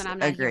themselves, and I'm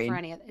not here for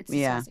any of it. It's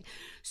disgusting.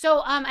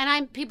 So,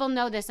 and people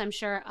know this, I'm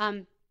sure.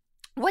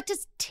 What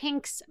does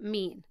Tinx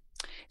mean?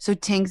 So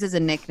Tinx is a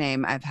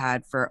nickname I've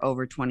had for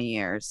over 20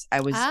 years.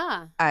 Okay.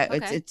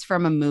 It's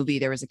from a movie.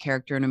 There was a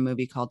character in a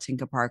movie called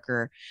Tinka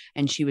Parker,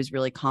 and she was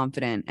really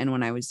confident. And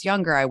when I was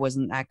younger, I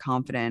wasn't that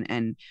confident.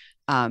 And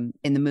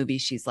in the movie,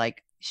 she's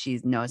like,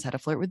 she knows how to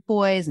flirt with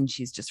boys, and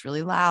she's just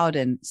really loud.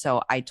 And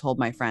so I told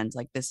my friends,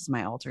 like, this is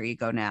my alter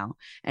ego now.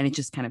 And it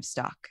just kind of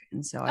stuck.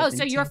 And so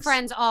so your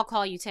friends all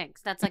call you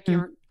Tinx. That's like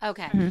your,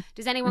 okay. Mm-hmm.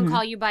 Does anyone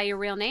call you by your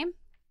real name?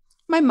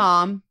 My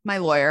mom, my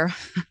lawyer.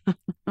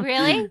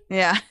 Really?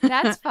 Yeah.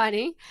 That's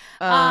funny.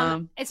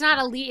 It's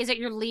not is it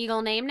your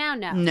legal name now?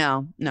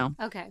 No.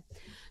 Okay.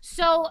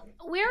 So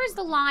where is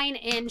the line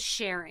in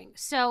sharing?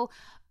 So,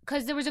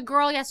 because there was a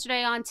girl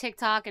yesterday on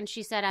TikTok, and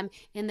she said, I'm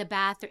in the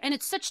bathroom. And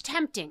it's such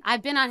tempting.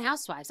 I've been on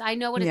Housewives. I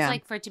know what it's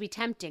like for it to be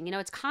tempting. You know,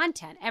 it's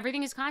content.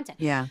 Everything is content.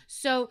 Yeah.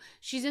 So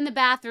she's in the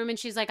bathroom, and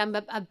she's like, I'm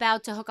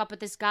about to hook up with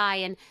this guy,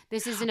 and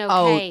this isn't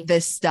okay. Oh,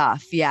 this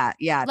stuff. Yeah.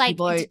 Yeah. Like,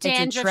 it's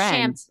dandruff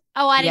shampoo.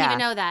 Oh, I didn't even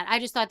know that. I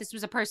just thought this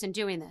was a person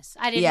doing this.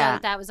 I didn't know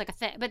that was like a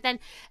thing. But then,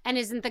 and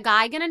isn't the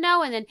guy going to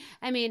know? And then,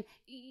 I mean,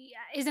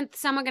 isn't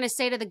someone going to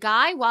say to the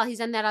guy while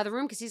he's in that other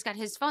room, because he's got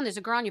his phone, there's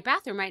a girl in your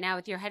bathroom right now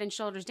with your Head and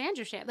Shoulders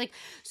dandruff shampoo. Like,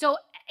 so,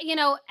 you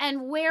know,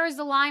 and where is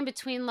the line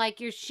between, like,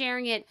 you're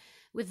sharing it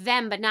with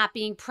them but not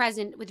being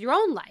present with your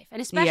own life?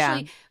 And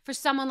especially for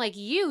someone like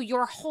you,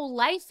 your whole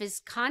life is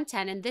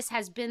content, and this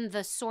has been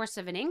the source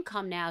of an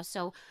income now.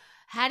 So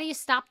how do you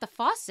stop the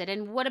faucet?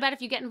 And what about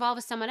if you get involved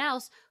with someone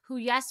else who,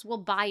 yes, will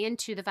buy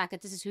into the fact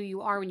that this is who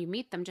you are when you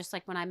meet them, just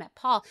like when I met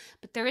Paul,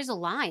 but there is a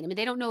line. I mean,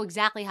 they don't know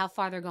exactly how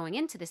far they're going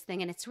into this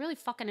thing, and it's really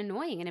fucking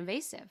annoying and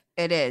invasive.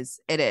 It is.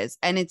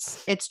 And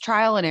it's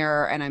trial and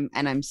error, and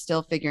I'm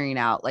still figuring it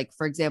out. Like,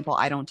 for example,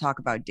 I don't talk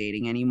about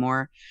dating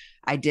anymore.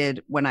 I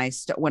did when I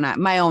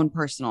my own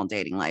personal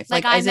dating life.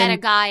 Like I met a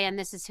guy and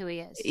this is who he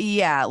is.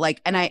 Yeah.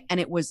 Like, and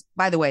it was,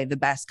 by the way, the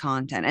best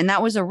content. And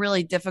that was a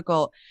really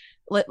difficult,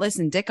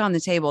 listen, Dick on the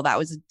Table. That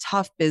was a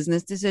tough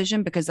business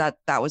decision because that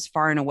was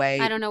far and away.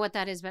 I don't know what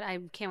that is, but I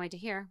can't wait to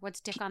hear. What's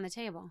Dick on the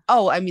Table?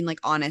 Oh, I mean, like,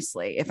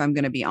 honestly, if I'm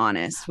going to be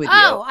honest with you.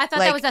 Oh, I thought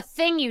that was a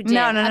thing you did.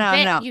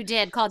 No. You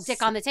did called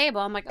Dick on the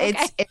Table. I'm like,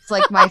 okay. It's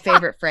like my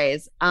favorite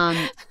phrase.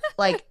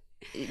 Like,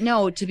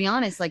 no, to be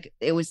honest, like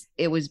it was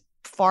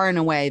far and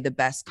away the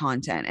best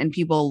content, and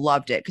people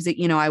loved it because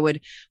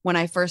when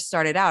I first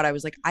started out, I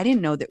was like, I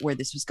didn't know where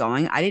this was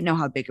going. I didn't know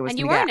how big it was. And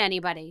you weren't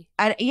anybody.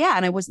 And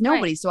I was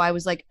nobody. Right. So I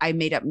was like, I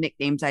made up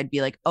nicknames. I'd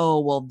be like,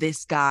 oh, well,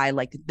 this guy,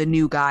 like the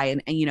new guy,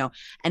 and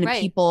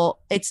right. People,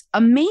 it's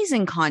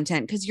amazing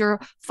content because you're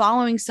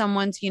following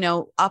someone's,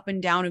 up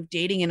and down of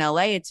dating in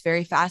LA. It's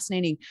very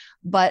fascinating.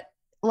 But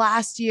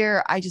last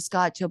year, I just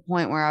got to a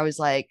point where I was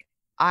like,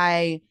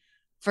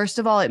 first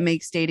of all, it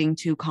makes dating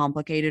too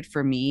complicated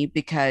for me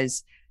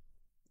because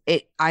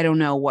I don't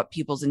know what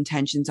people's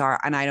intentions are,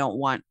 and I don't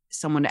want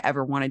someone to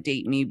ever want to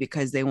date me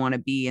because they want to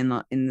be in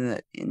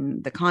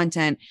the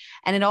content.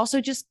 And it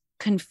also just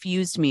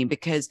confused me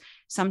because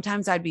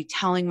sometimes I'd be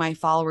telling my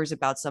followers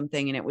about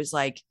something and it was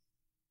like,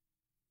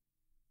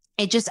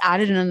 it just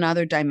added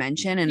another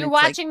dimension. And you're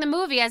watching the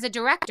movie as a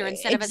director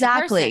instead of as a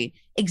person.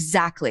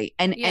 Exactly.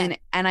 And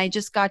I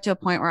just got to a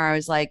point where I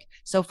was like,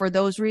 so for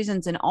those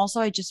reasons, and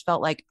also I just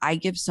felt like I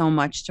give so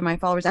much to my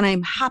followers and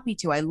I'm happy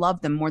to. I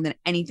love them more than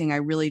anything. I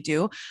really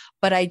do.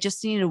 But I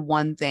just needed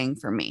one thing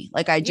for me.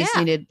 Like I just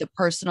needed the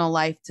personal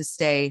life to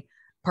stay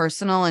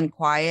personal and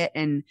quiet.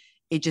 And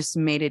it just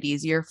made it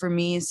easier for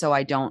me. So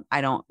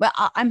but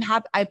I'm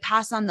happy. I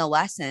pass on the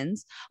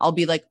lessons. I'll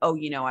be like, oh,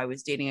 I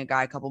was dating a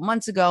guy a couple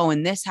months ago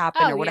and this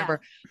happened or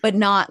whatever, but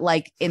not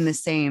like in the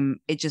same,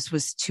 it just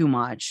was too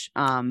much.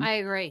 I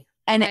agree.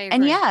 And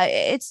yeah,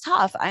 it's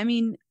tough. I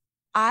mean,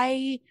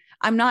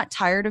 I'm not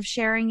tired of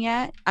sharing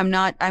yet.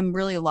 I'm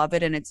really love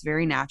it. And it's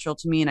very natural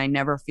to me. And I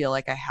never feel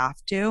like I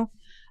have to.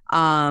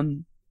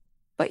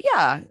 But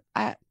yeah,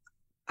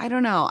 I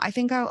don't know. I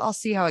think I'll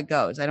see how it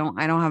goes. I don't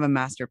have a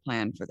master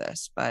plan for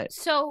this, but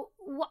so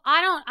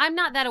I'm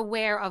not that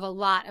aware of a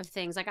lot of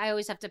things. Like I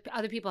always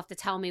other people have to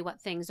tell me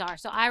what things are.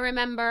 So I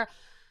remember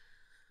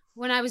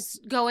when I was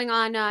going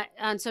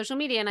on social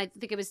media, and I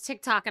think it was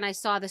TikTok, and I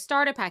saw the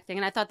starter pack thing,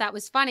 and I thought that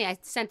was funny. I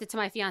sent it to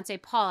my fiance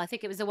Paul. I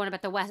think it was the one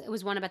about the West. It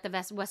was one about the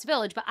West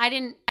Village, but I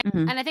didn't.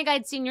 Mhm. And I think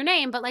I'd seen your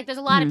name, but like, there's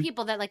a lot of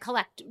people that like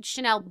collect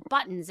Chanel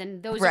buttons,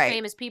 and those are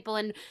famous people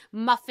and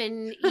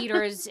muffin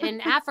eaters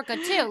in Africa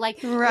too. Like,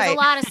 there's a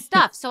lot of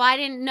stuff. So I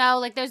didn't know.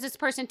 Like, there's this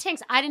person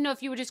Tinks. I didn't know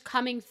if you were just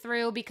coming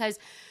through because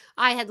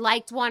I had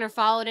liked one or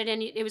followed it,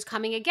 and it was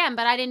coming again.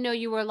 But I didn't know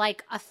you were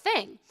like a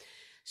thing.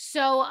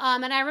 So,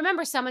 and I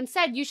remember someone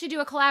said, you should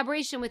do a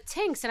collaboration with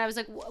Tinks. And I was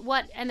like,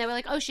 what? And they were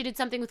like, oh, she did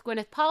something with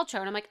Gwyneth Paltrow.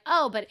 And I'm like,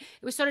 oh, but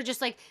it was sort of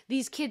just like,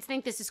 these kids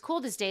think this is cool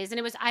these days. And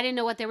I didn't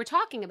know what they were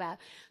talking about.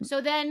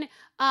 So then,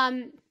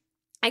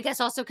 I guess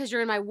also because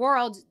you're in my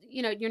world,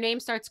 your name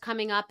starts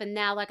coming up, and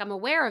now like I'm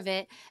aware of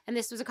it. And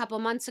this was a couple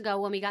of months ago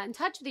when we got in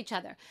touch with each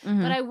other.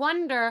 Mhm. But I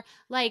wonder,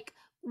 like,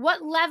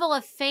 what level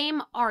of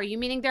fame are you?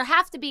 Meaning there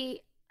have to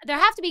be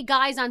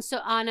guys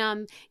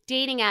on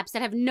dating apps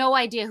that have no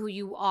idea who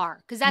you are,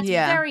 because that's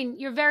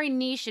you're very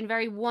niche and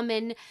very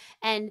woman,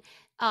 and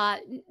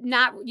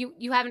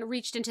you haven't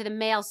reached into the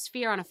male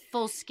sphere on a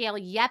full scale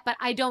yet. But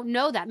I don't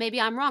know that.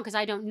 Maybe I'm wrong because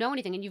I don't know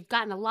anything, and you've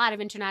gotten a lot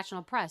of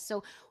international press.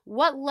 So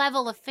what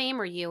level of fame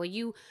are you?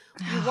 You're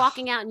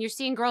walking out and you're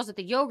seeing girls at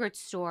the yogurt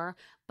store,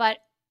 but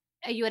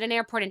are you at an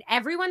airport and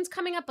everyone's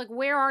coming up? Like,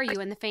 where are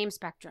you in the fame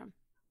spectrum?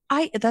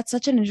 That's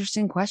such an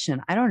interesting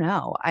question. I don't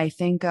know. I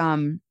think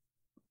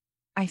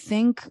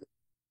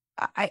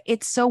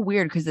it's so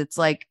weird because it's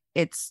like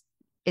it's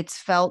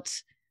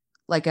felt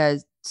like a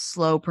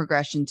slow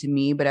progression to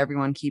me, but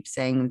everyone keeps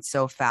saying it's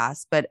so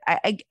fast. But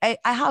I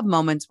have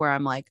moments where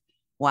I'm like,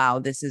 wow,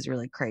 this is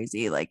really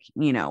crazy. Like,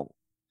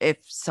 if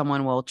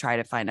someone will try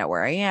to find out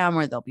where I am,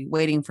 or they'll be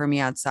waiting for me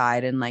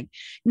outside, and like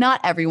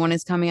not everyone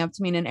is coming up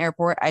to me in an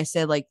airport. I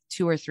said like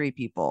 2 or 3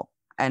 people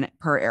and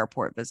per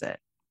airport visit.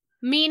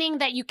 Meaning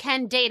that you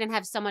can date and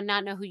have someone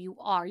not know who you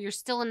are. You're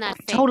still in that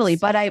phase. Totally.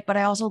 But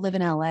I also live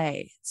in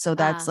LA. So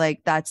that's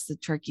that's the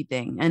tricky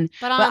thing.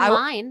 But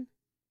online.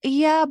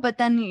 But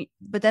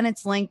then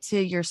it's linked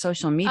to your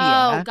social media.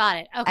 Oh, got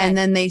it. Okay. And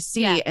then they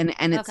see and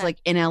it's like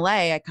in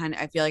LA, I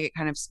feel like it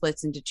kind of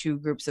splits into 2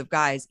 groups of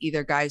guys,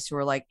 either guys who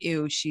are like,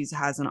 ew, she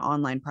has an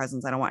online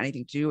presence, I don't want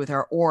anything to do with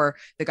her, or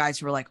the guys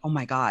who are like, oh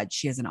my God,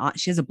 she has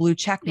a blue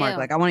check mark. Ew.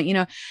 Like I want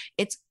to,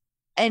 it's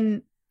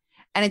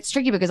and it's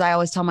tricky because I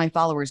always tell my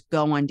followers,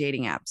 go on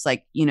dating apps.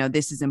 Like,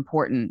 this is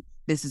important.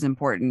 This is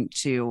important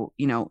to,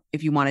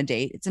 if you want to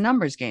date, it's a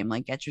numbers game.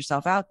 Like, get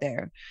yourself out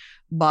there.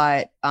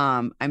 But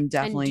I'm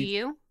definitely. And do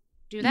you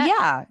do that?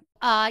 Yeah.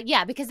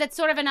 Yeah, because that's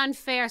sort of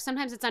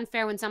sometimes it's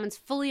unfair when someone's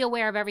fully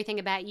aware of everything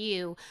about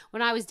you.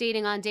 When I was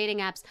dating on dating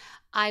apps,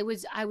 I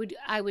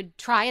would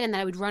try it and then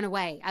I would run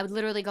away. I would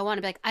literally go on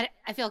and be like,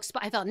 I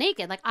felt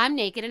naked. Like, I'm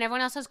naked and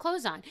everyone else has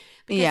clothes on.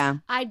 Because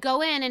I'd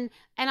go in and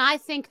I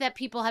think that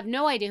people have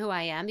no idea who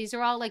I am. These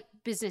are all like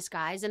business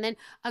guys. And then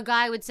a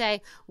guy would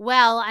say,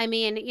 well, I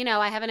mean,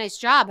 I have a nice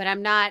job, but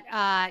I'm not,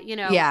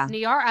 New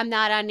York. I'm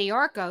not on New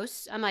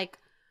Yorkos. I'm like,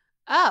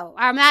 oh,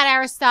 I'm not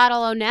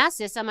Aristotle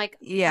Onassis. I'm like,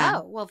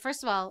 oh, well,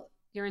 first of all,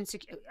 you're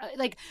insecure.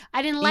 Like,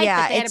 I didn't like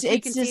that they had a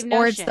preconceived notion.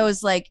 Or it's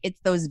those like, it's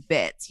those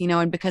bits,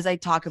 and because I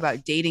talk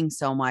about dating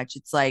so much,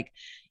 it's like,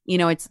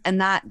 it's,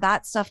 and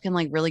that stuff can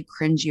like really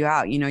cringe you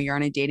out. You're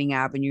on a dating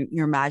app and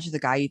you're matched with a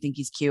guy, you think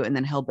he's cute. And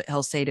then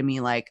he'll say to me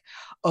like,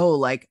 oh,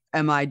 like,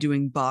 am I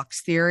doing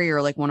box theory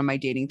or like one of my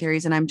dating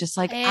theories? And I'm just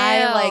like, Ew.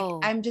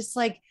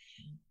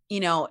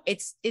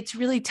 it's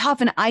really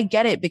tough. And I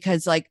get it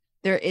because like,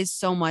 there is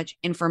so much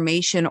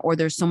information or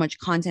there's so much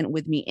content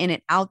with me in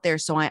it out there.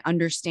 So I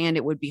understand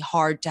it would be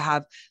hard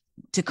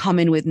to come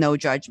in with no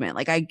judgment.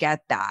 Like, I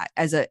get that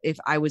if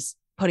I was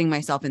putting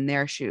myself in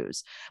their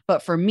shoes.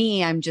 But for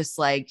me, I'm just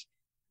like,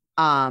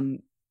 I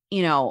don't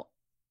know.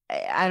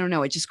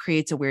 It just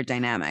creates a weird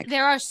dynamic.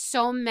 There are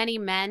so many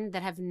men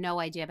that have no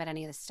idea about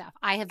any of this stuff.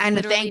 And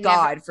thank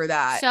God for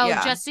that. So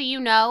just so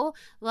you know,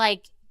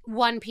 like,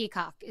 one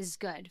peacock is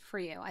good for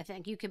you. I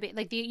think you could be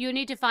like, you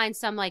need to find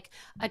some like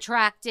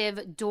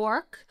attractive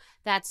dork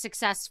that's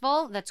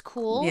successful, that's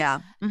cool,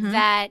 Mm-hmm.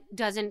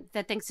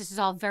 that thinks this is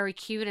all very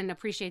cute and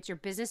appreciates your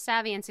business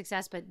savvy and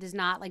success, but does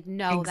not like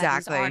know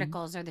that these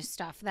articles or this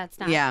stuff that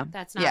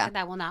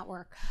will not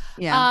work.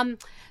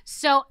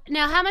 So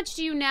now, how much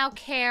do you now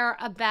care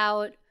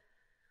about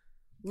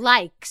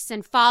likes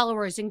and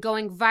followers and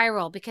going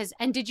viral?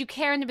 And did you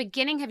care in the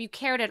beginning? Have you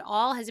cared at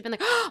all? Has it been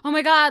like, oh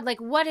my God,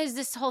 like, what has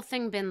this whole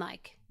thing been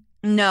like?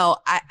 No,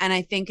 and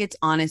I think it's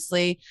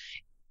honestly,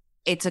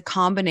 it's a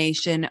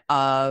combination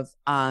of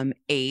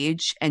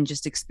age and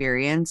just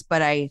experience.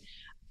 But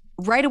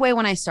right away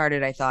when I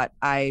started, I thought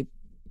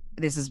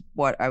this is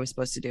what I was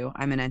supposed to do.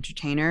 I'm an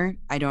entertainer.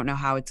 I don't know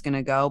how it's going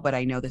to go, but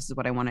I know this is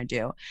what I want to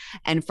do.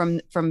 And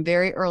from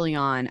very early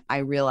on, I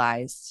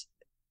realized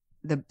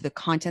the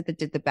content that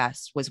did the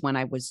best was when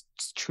I was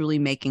truly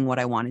making what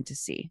I wanted to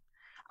see.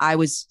 I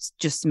was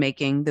just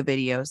making the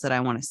videos that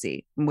I want to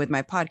see. With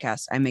my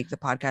podcast, I make the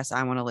podcast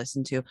I want to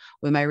listen to.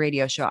 With my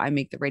radio show, I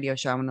make the radio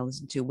show I want to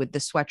listen to. With the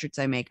sweatshirts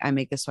I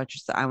make the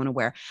sweatshirts that I want to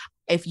wear.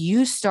 If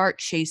you start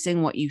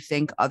chasing what you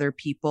think other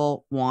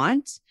people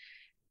want,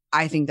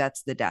 I think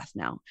that's the death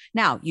now.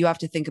 Now you have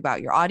to think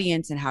about your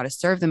audience and how to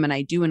serve them. And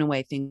I do in a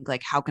way think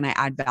like, how can I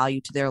add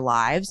value to their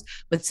lives?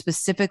 But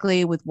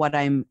specifically with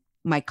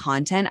my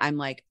content, I'm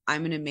like,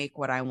 I'm going to make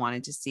what I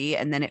wanted to see.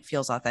 And then it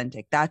feels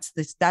authentic. That's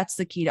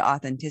the key to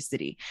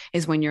authenticity,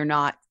 is when you're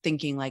not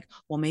thinking like,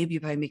 well, maybe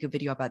if I make a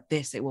video about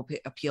this, it will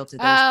appeal to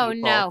those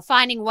people. No.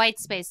 Finding white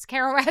space.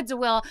 Carol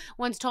Radziwill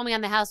once told me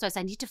on The Housewives,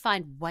 I need to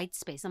find white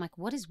space. I'm like,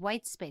 what is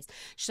white space?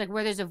 She's like,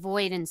 where there's a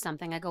void in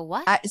something. I go,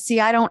 what? I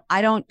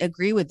don't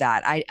agree with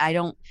that. I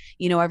don't,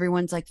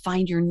 everyone's like,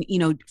 find your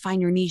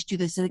niche, do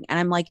this. And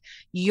I'm like,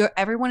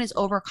 everyone is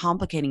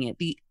overcomplicating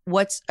it.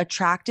 What's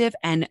attractive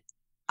and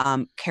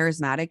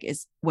charismatic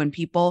is when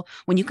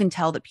you can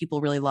tell that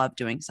people really love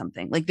doing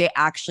something, like they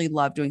actually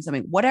love doing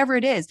something, whatever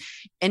it is.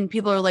 And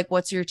people are like,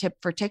 what's your tip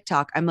for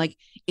TikTok? I'm like,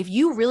 if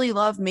you really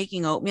love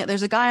making oatmeal,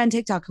 there's a guy on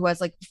TikTok who has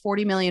like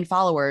 40 million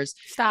followers.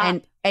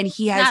 Stop. And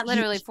he has not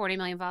literally 40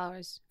 million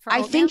followers.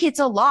 I think it's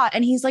a lot.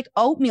 And he's like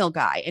oatmeal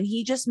guy, and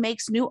he just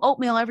makes new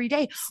oatmeal every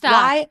day.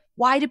 Stop.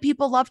 Why do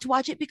people love to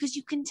watch it? Because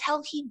you can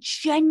tell he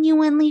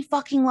genuinely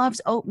fucking loves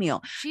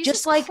oatmeal. Jesus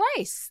just like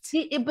Christ.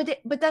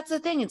 But that's the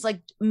thing. It's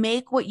like,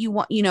 make what you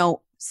want,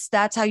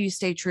 that's how you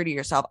stay true to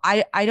yourself.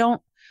 I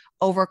don't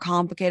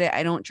overcomplicate it.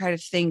 I don't try to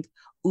think,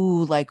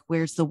 ooh, like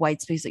where's the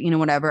white space,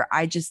 whatever.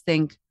 I just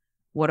think,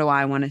 what do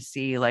I want to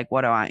see? Like,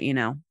 what do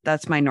I,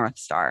 that's my North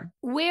Star.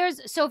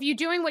 So if you're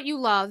doing what you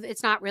love,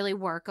 it's not really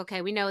work.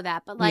 Okay. We know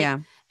that. But like,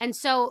 yeah. And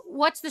so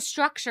what's the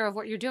structure of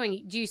what you're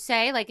doing? Do you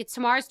say like, it's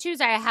tomorrow's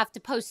Tuesday, I have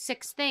to post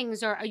 6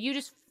 things, or are you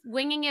just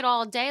winging it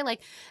all day? Like,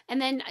 and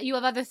then you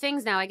have other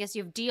things now. I guess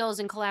you have deals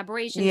and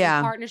collaborations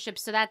and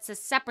partnerships. So that's a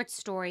separate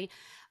story.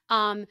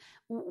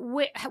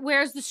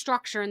 Where's the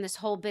structure in this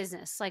whole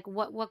business? Like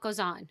what goes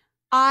on?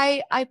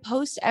 I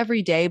post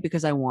every day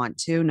because I want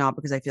to, not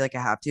because I feel like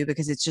I have to,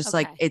 because it's just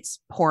like, it's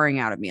pouring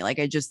out of me. Like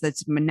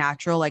that's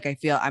natural. Like I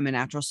feel I'm a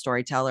natural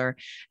storyteller,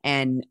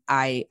 and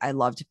I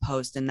love to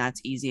post, and that's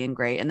easy and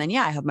great. And then,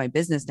 I have my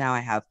business now.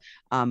 I have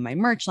my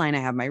merch line. I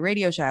have my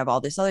radio show. I have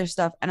all this other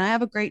stuff, and I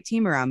have a great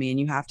team around me, and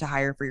you have to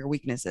hire for your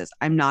weaknesses.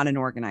 I'm not an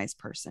organized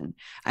person.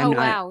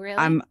 Wow. Really?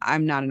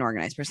 I'm not an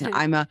organized person.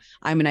 I'm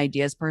an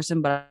ideas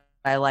person, but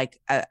I like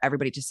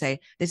everybody to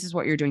say, this is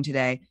what you're doing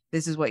today.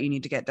 This is what you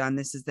need to get done.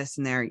 This is this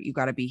and there. You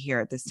got to be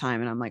here at this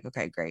time. And I'm like,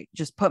 okay, great.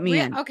 Just put me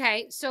in.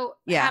 Okay. So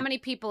how many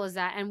people is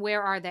that? And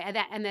where are they?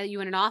 And then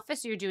you in an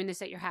office, or you're doing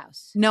this at your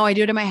house? No, I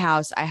do it at my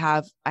house. I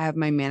have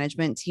my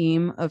management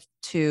team of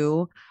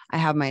 2. I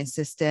have my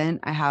assistant.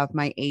 I have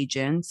my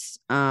agents.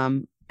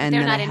 And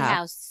they're not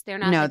in-house. They're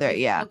not. No,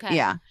 they're Okay.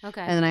 Yeah.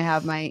 Okay. And then I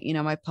have my,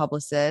 my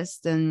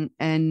publicist, and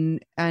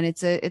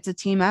it's a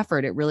team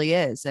effort. It really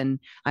is. And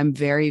I'm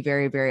very,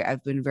 very, very,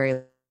 I've been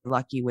very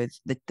lucky with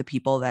the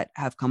people that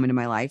have come into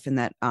my life, and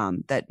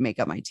that make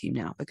up my team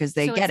now, because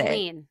they get it.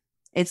 Lean.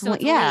 It's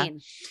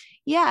lean.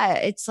 Yeah.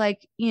 It's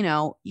like,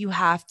 you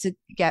have to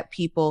get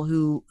people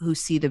who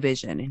see the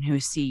vision and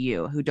who see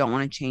you, who don't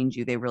want to change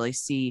you. They really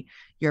see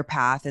your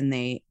path, and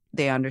they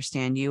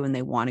understand you, and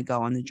they want to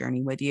go on the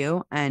journey with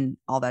you. And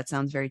all that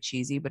sounds very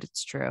cheesy, but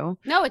it's true.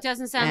 No, it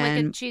doesn't sound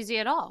like it's cheesy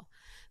at all.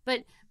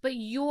 But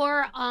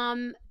you're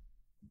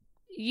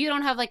you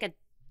don't have like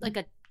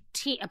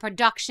a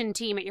production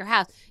team at your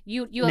house.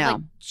 You have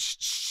like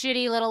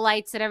shitty little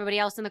lights that everybody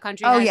else in the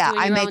country has.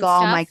 I make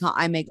all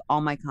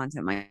my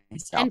content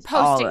myself and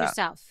post it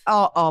yourself.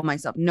 All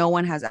myself. No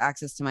one has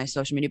access to my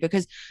social media,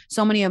 because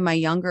so many of my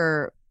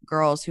younger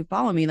girls who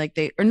follow me, like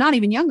they are not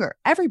even younger.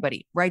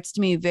 Everybody writes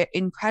to me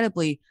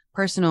incredibly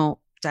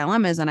personal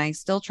dilemmas, and I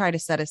still try to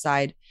set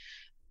aside.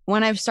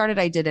 When I've started,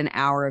 I did an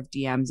hour of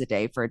DMs a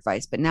day for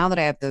advice, but now that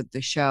I have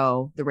the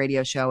show, the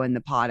radio show, and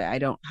the pod, I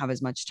don't have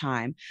as much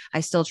time.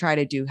 I still try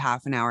to do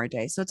half an hour a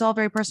day, so it's all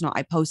very personal.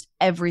 I post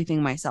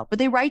everything myself, but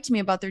they write to me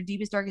about their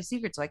deepest, darkest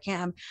secrets, so I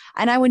can't have.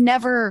 And I would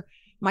never.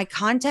 My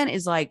content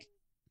is like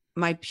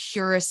my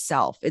purest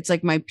self. It's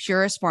like my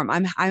purest form.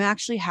 I'm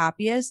actually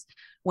happiest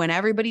when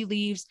everybody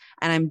leaves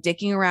and I'm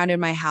dicking around in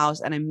my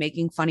house and I'm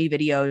making funny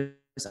videos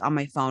on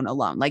my phone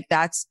alone. Like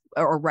that's,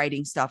 or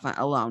writing stuff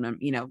alone. I'm,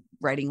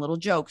 writing little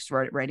jokes,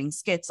 writing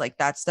skits, like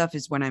that stuff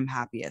is when I'm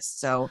happiest.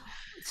 So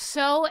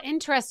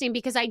interesting,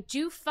 because I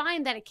do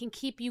find that it can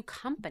keep you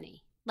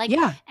company. Like,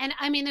 and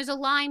I mean, there's a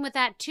line with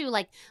that too.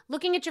 Like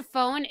looking at your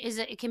phone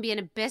it can be an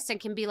abyss and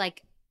can be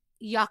like,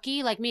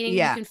 yucky, like meaning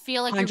Yeah, you can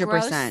feel like you're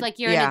gross, 100%. like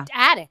you're Yeah. an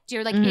addict.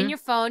 You're like in Mhm. your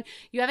phone.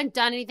 You haven't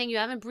done anything. You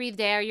haven't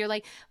breathed air. You're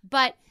like,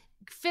 but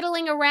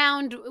fiddling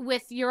around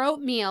with your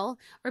oatmeal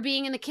or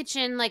being in the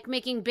kitchen, like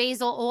making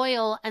basil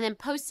oil and then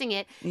posting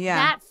it, Yeah.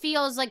 that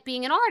feels like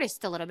being an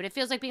artist a little bit. It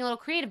feels like being a little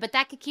creative, but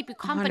that could keep you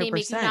company and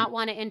make you 100%. not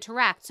want to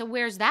interact. So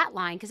where's that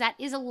line? Because that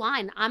is a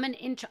line. I am an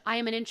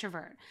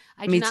introvert.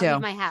 I do Me not too.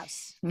 leave my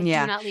house. I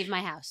Yeah. do not leave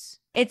my house.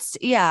 It's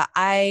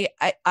I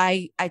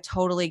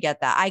totally get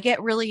that. I get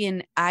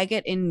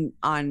in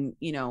on,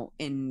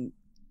 in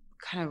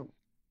kind of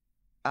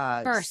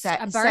Burst.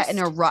 set A set in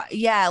a burst? rut.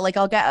 Yeah, like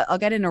I'll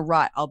get in a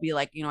rut. I'll be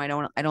like, I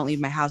don't leave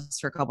my house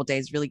for a couple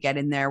days, really get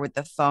in there with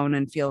the phone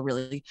and feel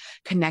really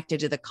connected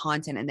to the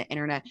content and the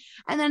internet.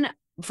 And then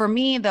for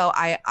me though,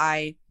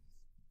 I'm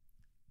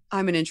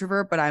an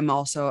introvert, but I'm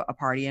also a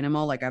party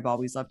animal. Like I've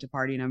always loved to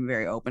party and I'm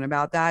very open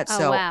about that. Oh,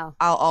 So wow.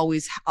 I'll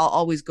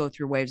always go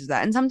through waves of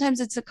that. And sometimes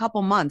it's a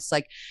couple months.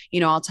 Like,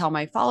 I'll tell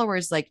my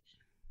followers, like,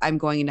 I'm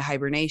going into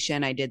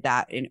hibernation. I did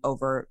that in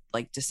over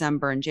like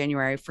December and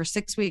January. For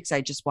 6 weeks,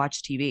 I just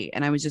watched TV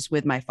and I was just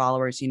with my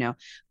followers,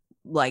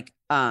 like,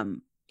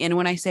 and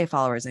when I say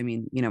followers, I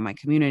mean, my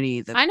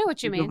community. I know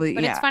what you mean, but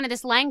yeah. it's funny,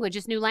 this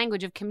new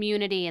language of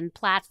community and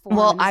platform.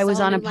 Well, and this I was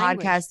whole on a new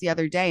language. podcast the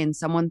other day and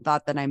someone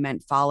thought that I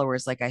meant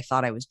followers. Like I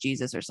thought I was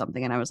Jesus or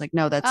something. And I was like,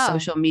 no, that's Oh.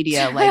 social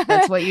media. Like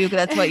that's what you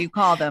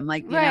call them.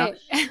 Like, Right.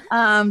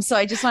 So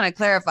I just want to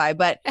clarify,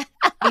 but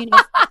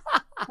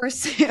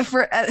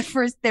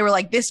first they were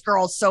like, this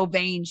girl's so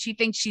vain. She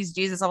thinks she's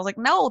Jesus. I was like,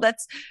 no,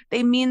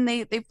 they mean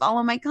they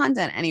follow my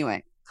content.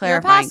 Anyway,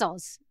 You're clarifying.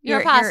 apostles.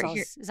 You're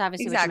apostles is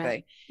obviously Exactly. what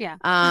you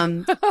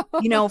meant.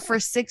 Yeah. For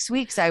 6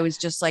 weeks, I was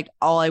just like,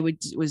 all I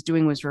was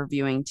doing was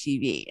reviewing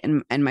TV,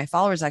 and my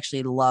followers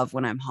actually love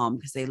when I'm home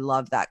because they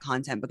love that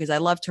content, because I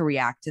love to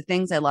react to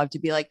things. I love to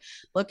be like,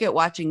 look at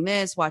watching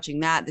this,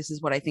 watching that. This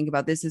is what I think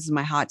about this. This is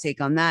my hot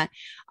take on that.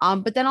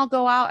 But then I'll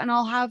go out and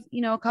I'll have,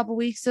 a couple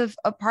weeks of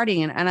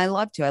partying, and I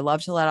love to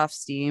let off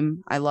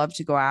steam. I love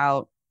to go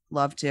out,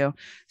 love to.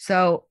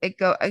 So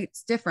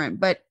it's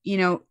different, but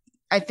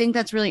I think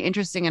that's really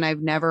interesting. And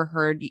I've never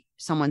heard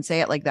someone say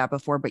it like that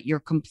before, but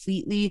you're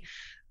completely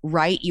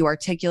right. You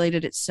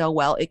articulated it so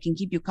well. It can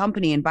keep you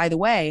company. And by the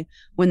way,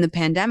 when the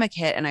pandemic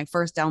hit and I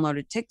first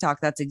downloaded TikTok,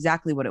 that's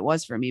exactly what it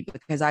was for me,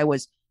 because I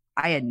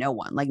had no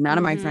one. Like none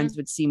of my friends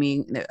would see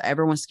me.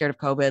 Everyone was scared of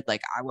COVID.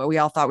 Like we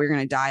all thought we were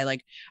going to die.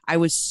 Like I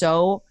was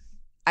so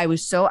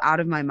out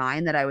of my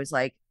mind that I was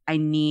like, I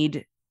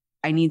need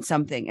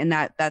something. And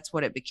that's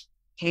what it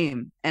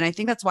became. And I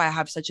think that's why I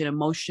have such an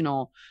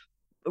emotional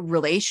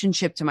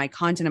relationship to my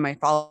content and my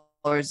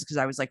followers, because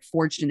I was like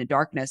forged in the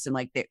darkness, and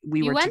like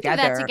we were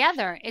together. Through that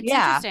together. It's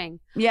interesting.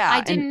 Yeah. I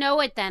didn't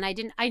know it then.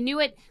 I knew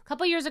it a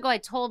couple of years ago. I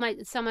told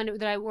someone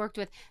that I worked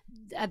with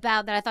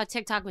about that. I thought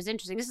TikTok was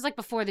interesting. This is like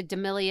before the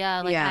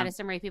D'Amelia, like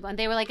Addison Rae people. And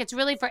they were like, it's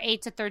really for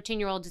 8 to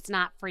 13-year-olds. It's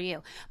not for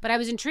you. But I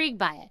was intrigued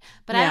by it.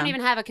 But I don't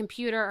even have a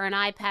computer or an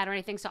iPad or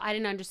anything, so I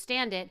didn't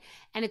understand it.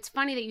 And it's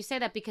funny that you say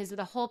that, because of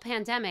the whole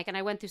pandemic, and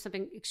I went through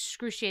something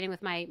excruciating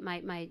with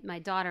my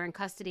daughter in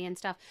custody and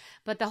stuff.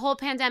 But the whole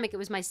pandemic, it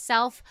was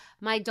myself,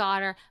 my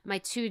daughter, my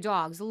 2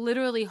 dogs,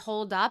 literally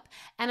holed up.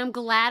 And I'm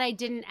glad I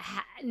didn't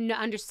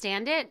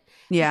understand it.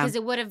 Yeah. Because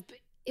it would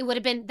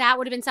have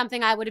been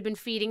something I would have been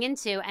feeding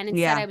into. And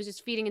instead I was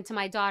just feeding into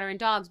my daughter and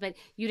dogs, but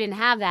you didn't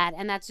have that.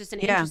 And that's just an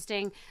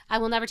interesting, I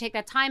will never take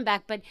that time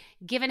back. But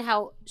given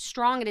how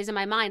strong it is in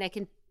my mind, I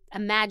can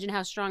imagine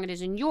how strong it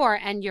is in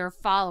your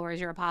followers,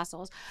 your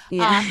apostles,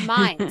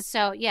 mind.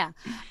 So yeah.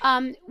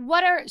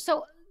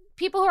 So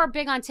people who are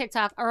big on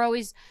TikTok are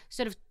always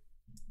sort of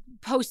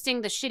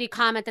posting the shitty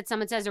comment that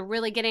someone says, are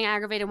really getting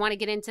aggravated, want to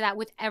get into that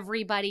with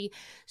everybody.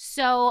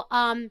 So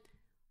are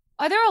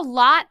there a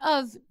lot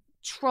of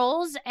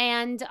trolls?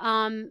 And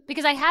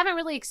because I haven't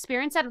really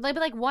experienced that,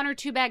 maybe like 1 or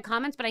 2 bad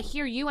comments, but I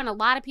hear you and a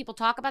lot of people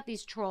talk about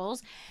these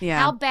trolls. Yeah.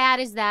 How bad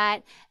is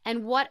that?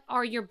 And what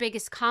are your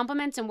biggest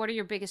compliments and what are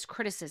your biggest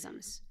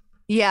criticisms?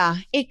 Yeah,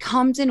 it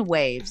comes in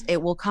waves.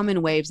 It will come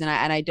in waves, and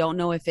I don't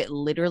know if it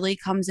literally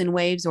comes in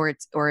waves or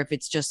if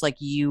it's just like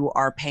you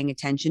are paying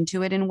attention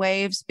to it in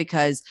waves.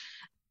 Because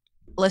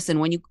listen,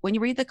 when you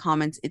read the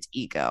comments, it's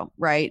ego,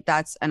 right?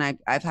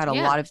 I've had a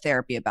lot of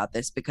therapy about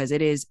this, because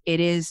it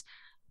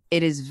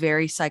is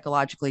very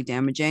psychologically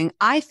damaging.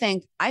 I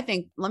think,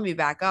 let me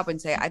back up and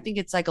say, I think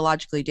it's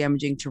psychologically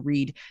damaging to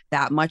read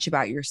that much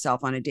about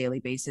yourself on a daily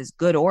basis,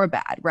 good or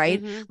bad,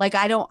 right? Mm-hmm. Like,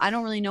 I don't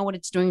really know what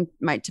it's doing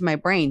to my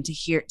brain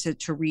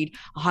to read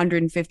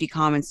 150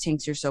 comments,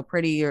 Tinks, you're so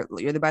pretty, you're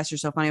the best, you're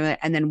so funny,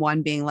 and then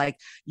one being like,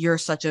 you're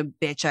such a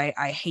bitch,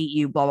 I hate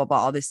you, blah, blah, blah,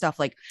 all this stuff.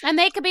 Like, and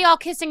they could be all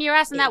kissing your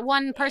ass and that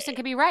one person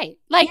could be right.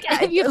 Like,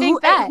 if you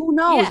think who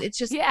knows? Yeah. It's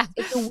just,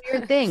 it's a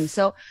weird thing.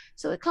 So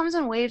it comes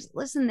in waves.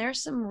 Listen,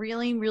 there's some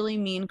really, really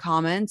mean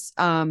comments.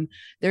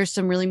 There's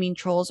some really mean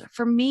trolls.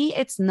 For me,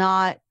 it's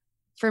not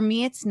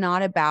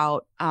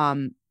about,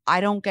 I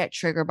don't get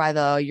triggered by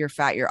the you're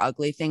fat, you're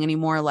ugly thing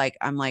anymore. Like,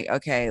 I'm like,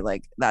 okay,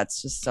 like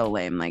that's just so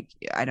lame. Like,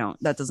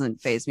 that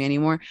doesn't faze me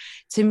anymore.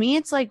 To me,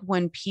 it's like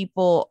when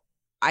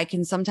I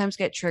can sometimes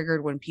get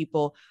triggered when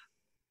people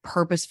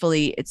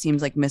purposefully, it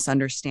seems like,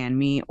 misunderstand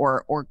me,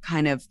 or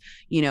kind of,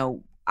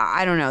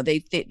 I don't know, they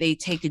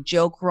take a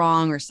joke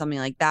wrong or something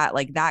like that.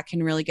 Like that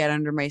can really get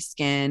under my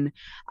skin.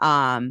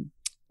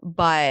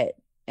 But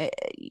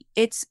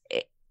it's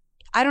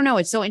I don't know,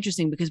 it's so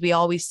interesting because we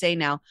always say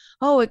now,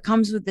 oh, it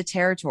comes with the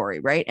territory,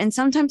 right? And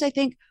sometimes I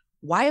think,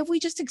 why have we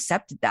just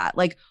accepted that?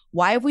 Like,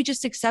 why have we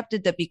just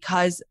accepted that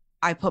because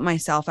I put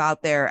myself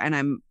out there and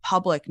I'm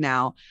public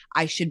now,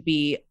 I should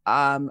be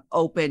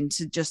open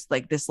to just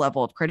like this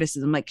level of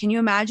criticism? Like, can you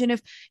imagine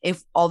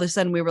if all of a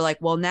sudden we were like,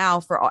 well, now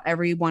for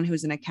everyone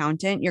who's an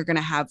accountant, you're going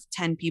to have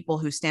 10 people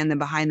who stand them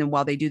behind them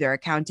while they do their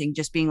accounting,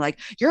 just being like,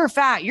 you're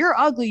fat, you're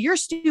ugly, you're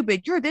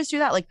stupid, you're this, you're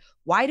that. Like,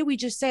 why do we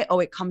just say, oh,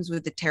 it comes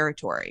with the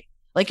territory?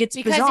 Like, it's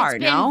because bizarre,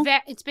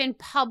 it's been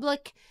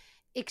public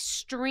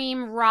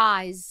extreme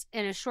rise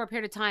in a short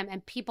period of time,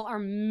 and people are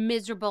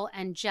miserable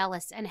and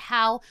jealous, and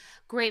how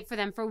great for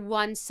them for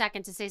 1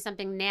 second to say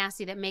something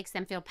nasty that makes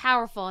them feel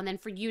powerful, and then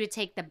for you to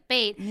take the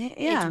bait.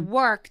 It's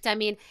worked. I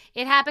mean,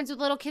 it happens with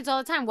little kids all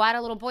the time. Why do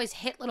little boys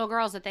hit little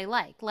girls that they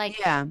like?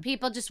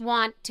 People just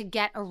want to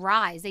get a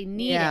rise. They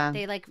need it.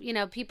 They like,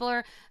 people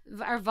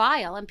are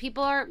vile, and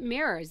people are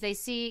mirrors. They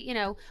see,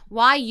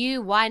 why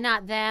you, why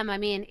not them? I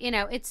mean,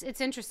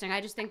 it's interesting. I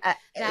just think that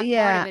part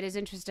of it is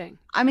interesting.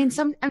 I mean,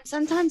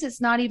 sometimes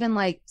it's not even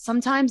like,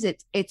 sometimes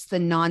it's the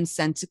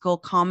nonsensical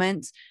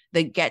comments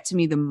that get to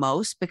me the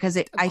most, because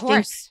I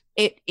think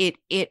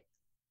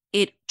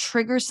it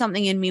triggers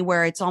something in me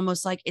where it's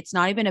almost like it's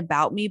not even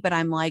about me, but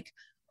I'm like,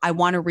 I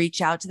want to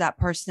reach out to that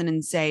person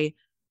and say,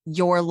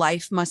 your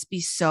life must be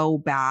so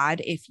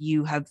bad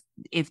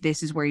if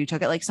this is where you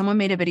took it. Like, someone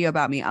made a video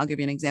about me. I'll give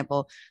you an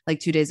example, like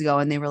 2 days ago.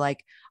 And they were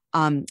like,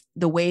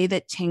 the way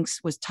that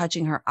Tinx was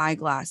touching her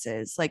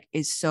eyeglasses, like,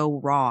 is so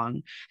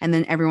wrong. And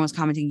then everyone was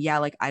commenting, yeah,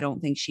 like, I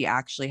don't think she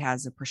actually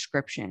has a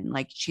prescription.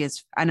 Like, she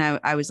has. And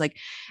I was like,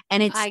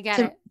 and it's,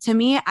 to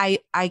me,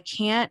 I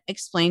can't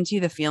explain to you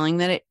the feeling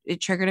that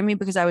it triggered in me,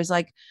 because I was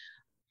like,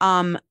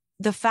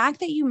 the fact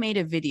that you made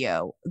a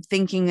video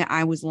thinking that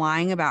I was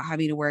lying about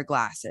having to wear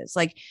glasses,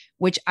 like,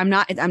 which I'm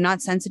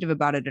not sensitive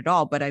about it at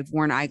all, but I've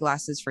worn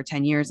eyeglasses for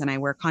 10 years and I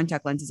wear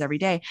contact lenses every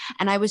day.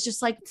 And I was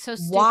just like, so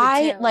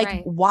why,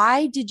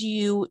 why did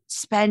you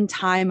spend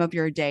time of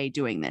your day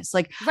doing this?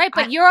 Like, right.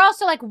 But you're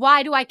also like,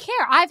 why do I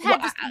care? I've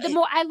had the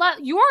more I love,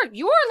 you're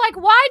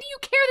like, why do you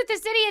care that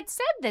this idiot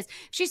said this?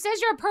 She says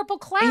you're a purple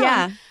clown.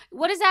 Yeah.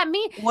 What does that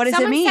mean? What does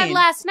it mean? Someone said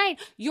last night,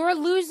 you're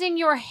losing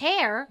your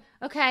hair.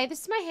 Okay,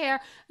 this is my hair.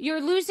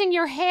 You're losing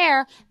your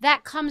hair.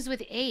 That comes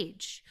with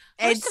age.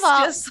 First of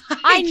all,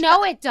 I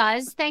know it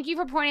does. Thank you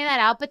for pointing that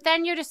out. But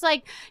then you're just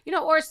like,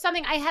 or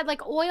something. I had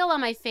like oil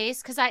on my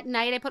face because at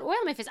night I put oil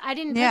on my face. I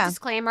didn't put a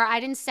disclaimer. I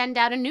didn't send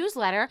out a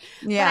newsletter.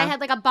 Yeah. But I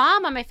had like a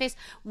balm on my face.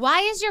 Why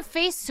is your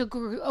face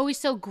always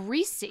so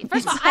greasy?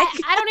 First of all,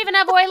 I don't even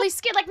have oily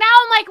skin. Like, now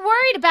I'm like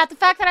worried about the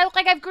fact that I look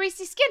like I have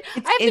greasy skin.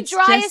 I have the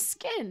driest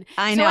skin.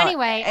 I know. So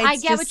anyway, I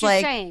get what you're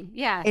saying.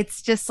 Yeah.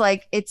 It's just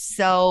like, it's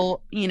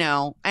so,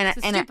 and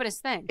it's the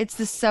stupidest thing. It's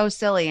just so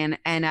silly.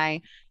 And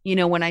I,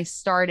 when I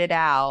started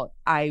out,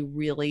 I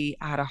really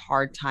had a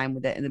hard time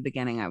with it in the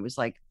beginning. I was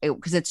like,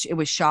 because it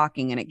was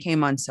shocking and it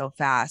came on so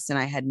fast and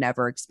I had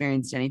never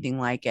experienced anything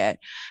like it.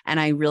 And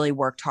I really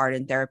worked hard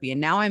in therapy. And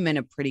now I'm in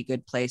a pretty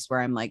good place where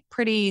I'm like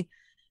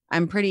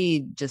I'm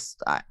pretty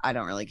just, I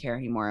don't really care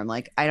anymore. I'm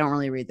like, I don't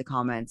really read the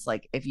comments.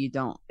 Like, if you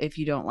don't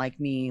like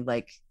me,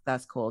 like,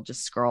 that's cool.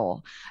 Just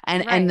scroll.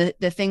 And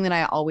the thing that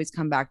I always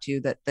come back to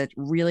that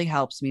really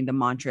helps me, the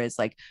mantra is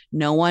like,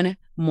 no one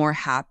more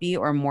happy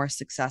or more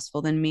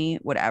successful than me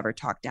would ever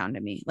talk down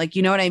to me. Like,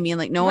 you know what I mean?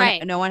 Like, no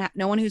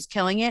one who's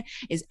killing it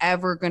is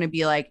ever going to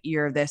be like,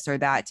 you're this or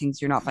that,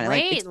 things you're not funny.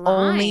 Like, it's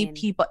only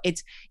people.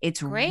 It's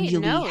really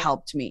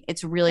helped me.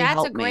 It's really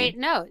helped me. That's a great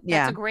note.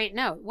 That's a great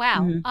note.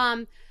 Wow.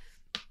 Mm-hmm.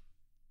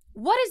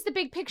 What is the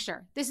big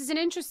picture? This is an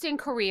interesting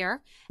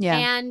career. Yeah.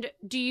 And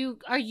do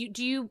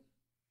you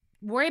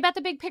worry about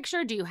the big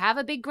picture? Do you have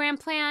a big grand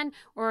plan,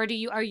 or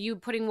are you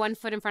putting one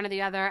foot in front of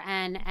the other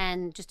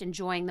and just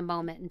enjoying the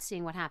moment and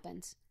seeing what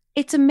happens?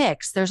 It's a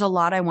mix. There's a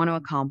lot I want to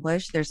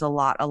accomplish. There's a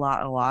lot.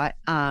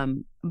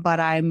 But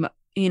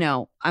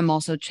I'm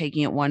also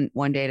taking it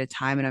one day at a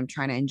time, and I'm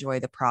trying to enjoy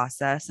the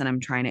process, and I'm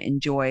trying to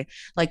enjoy,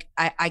 like,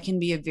 I can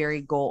be a very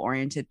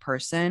goal-oriented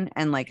person,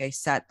 and like, I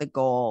set the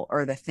goal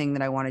or the thing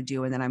that I want to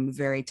do, and then I'm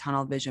very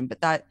tunnel vision,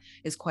 but that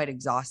is quite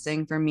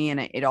exhausting for me. And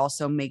it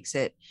also makes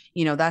it,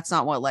 that's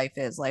not what life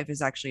is. Life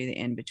is actually the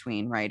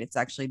in-between, right? It's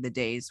actually the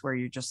days where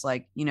you're just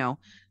like,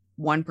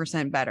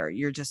 1% better.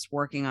 You're just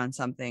working on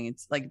something.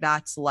 It's like,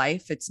 that's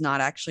life. It's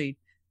not actually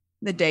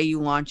the day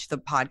you launch the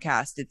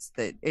podcast.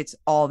 It's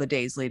all the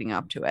days leading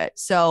up to it.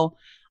 So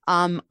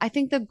I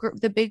think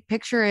the big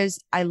picture is,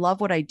 I love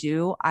what I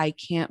do. I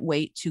can't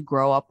wait to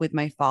grow up with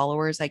my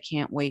followers. I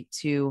can't wait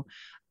to,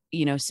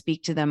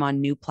 speak to them on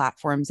new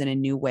platforms and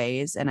in new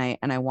ways. And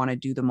I want to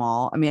do them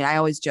all. I mean, I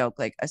always joke,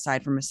 like,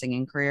 aside from a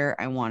singing career,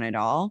 I want it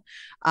all.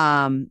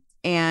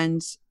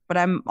 But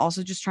I'm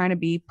also just trying to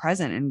be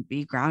present and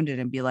be grounded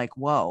and be like,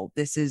 whoa,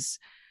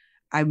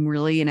 I'm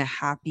really in a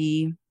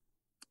happy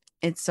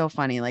it's so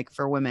funny. Like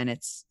for women,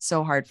 it's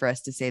so hard for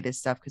us to say this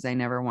stuff because I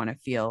never want to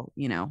feel,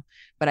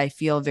 but I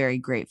feel very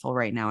grateful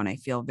right now and I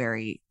feel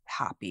very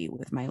happy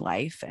with my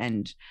life.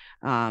 And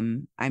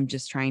I'm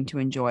just trying to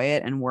enjoy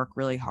it and work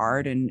really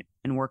hard and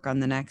work on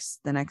the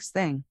next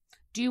thing.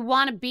 Do you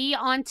want to be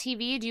on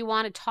TV? Do you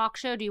want a talk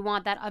show? Do you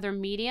want that other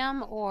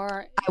medium,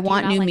 or I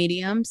want new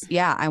mediums?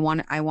 Yeah, I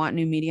want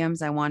new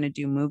mediums. I want to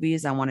do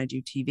movies. I want to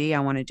do TV. I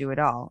want to do it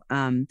all.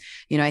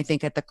 I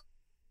think at the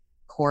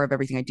core of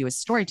everything I do is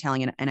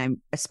storytelling, and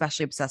I'm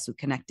especially obsessed with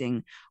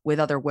connecting with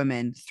other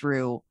women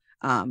through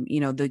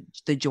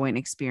the joint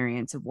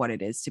experience of what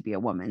it is to be a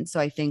woman. So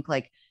I think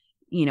like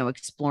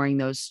exploring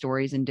those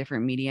stories in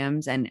different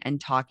mediums and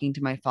talking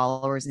to my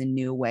followers in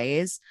new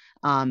ways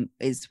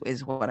is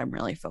what I'm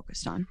really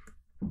focused on.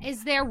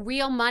 Is there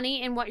real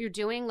money in what you're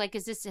doing? Like,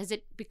 has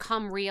it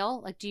become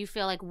real? Like, do you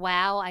feel like,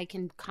 wow, I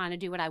can kind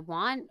of do what I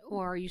want?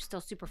 Or are you still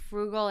super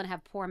frugal and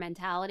have poor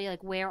mentality?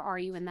 Like, where are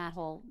you in that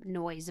whole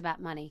noise about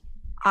money?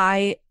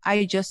 I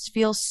just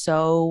feel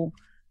so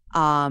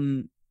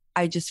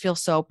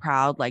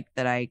proud, like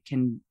that I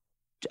can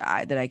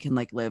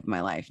like live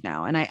my life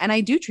now. And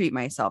I do treat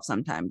myself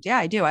sometimes. Yeah,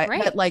 I do.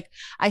 But like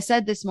I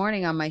said this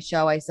morning on my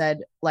show, I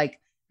said like,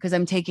 cause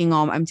I'm taking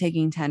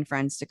 10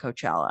 friends to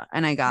Coachella,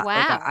 and I got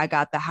I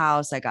got the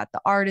house, I got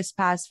the artist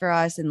pass for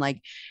us. And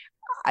like,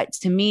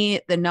 to me,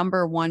 the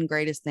number one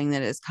greatest thing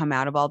that has come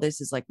out of all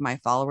this is like my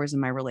followers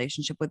and my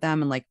relationship with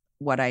them, and like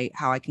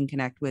how I can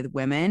connect with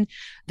women.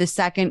 The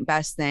second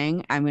best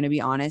thing, I'm going to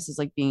be honest, is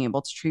like being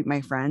able to treat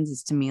my friends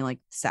is to me like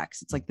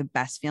sex. It's like the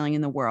best feeling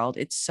in the world.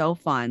 It's so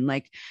fun.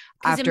 Like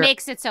because it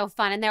makes it so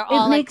fun, and they're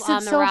all like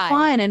on the ride.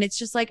 Fun. And it's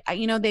just like,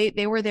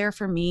 they were there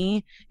for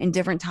me in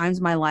different times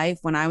of my life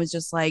when I was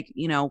just like,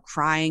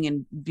 crying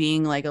and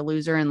being like a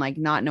loser and like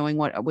not knowing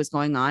what was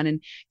going on.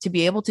 And to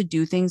be able to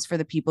do things for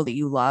the people that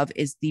you love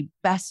is the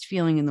best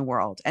feeling in the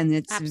world. And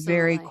it's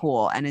very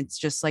cool. And it's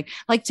just like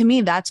to me,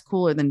 that's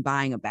cooler than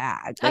buying a bag.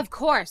 Like, of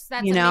course.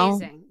 That's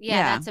amazing.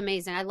 Yeah, that's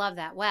amazing. I love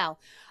that. Wow.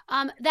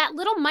 That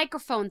little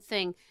microphone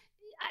thing,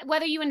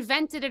 whether you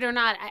invented it or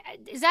not,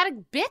 is that a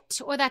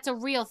bit or that's a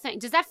real thing?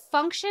 Does that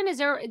function?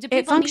 Do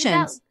people need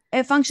that?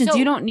 It functions. So,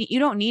 you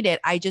don't need it.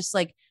 I just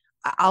like,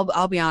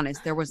 I'll be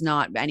honest. There was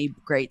not any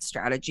great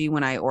strategy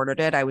when I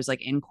ordered it. I was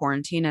like in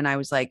quarantine, and I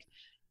was like,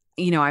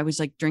 I was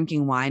like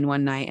drinking wine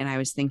one night, and I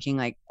was thinking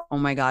like, oh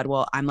my God,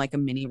 well, I'm like a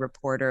mini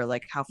reporter.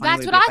 Like how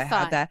funny would it be if I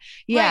had that?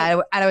 Yeah.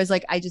 Right. And I was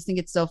like, I just think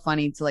it's so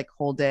funny to like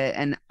hold it.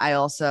 And I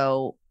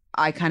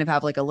kind of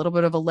have like a little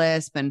bit of a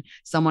lisp, and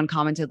someone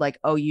commented like,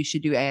 oh, you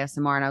should do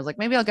ASMR. And I was like,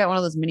 maybe I'll get one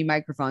of those mini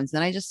microphones.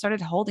 Then I just started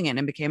holding it and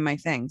it became my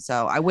thing.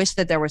 So I wish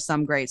that there was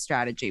some great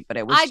strategy, but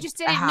I just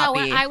didn't know.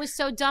 I was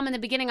so dumb in the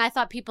beginning. I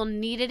thought people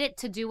needed it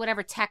to do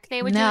whatever tech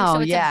they were doing.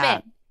 So it's a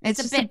bit. It's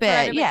just a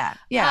bit. Yeah.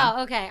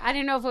 Oh, okay. I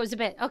didn't know if it was a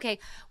bit. Okay.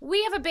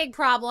 We have a big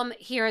problem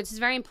here. This is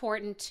very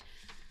important.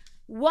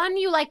 One,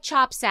 you like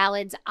chopped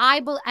salads.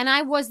 I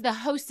was the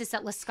hostess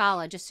at La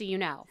Scala, just so you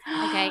know.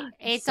 Okay.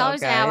 $8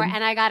 an hour.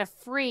 And I got a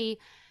free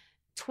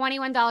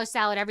 $21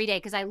 salad every day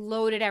because I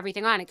loaded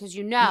everything on it. Because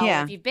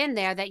if you've been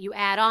there, that you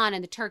add on,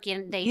 and the turkey,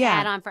 and they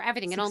add on for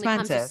everything. It only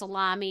comes with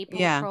salami,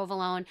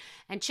 provolone,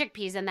 and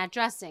chickpeas and that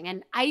dressing.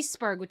 And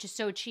iceberg, which is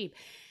so cheap.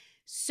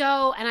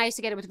 And I used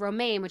to get it with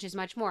romaine, which is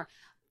much more.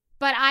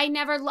 But I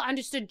never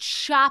understood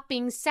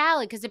chopping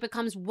salad because it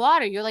becomes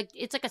water.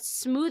 It's like a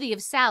smoothie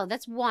of salad.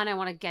 That's one I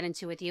want to get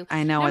into with you.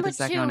 I know what the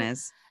second one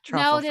is.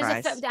 Truffle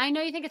fries. I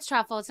know you think it's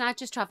truffle. It's not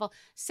just truffle.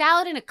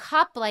 Salad in a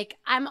cup. Like,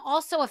 I'm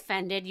also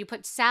offended. You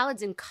put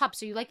salads in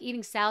cups. So you like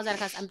eating salads out of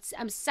cups.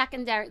 I'm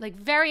secondary, like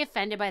very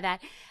offended by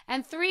that.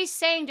 And 3,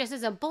 saying just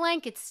as a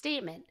blanket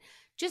statement,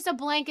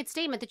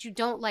 that you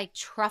don't like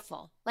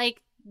truffle.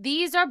 Like,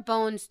 these are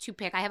bones to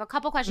pick. I have a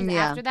couple questions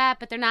after that,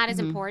 but they're not as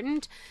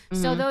important.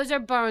 So those are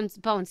bones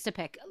to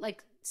pick.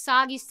 Like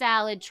soggy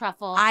salad,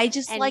 truffle. I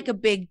just like a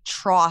big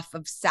trough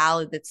of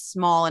salad that's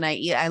small, and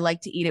I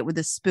like to eat it with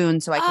a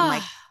spoon so I can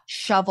like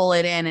shovel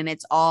it in, and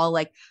it's all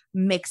like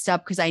mixed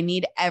up because I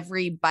need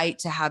every bite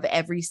to have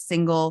every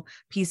single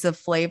piece of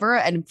flavor.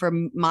 And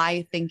from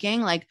my thinking,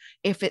 like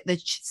if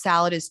the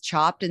salad is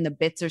chopped and the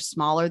bits are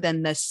smaller,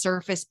 then the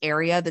surface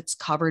area that's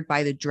covered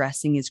by the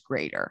dressing is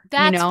greater.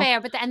 That's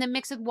fair, but and then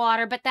mix with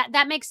water, but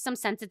that makes some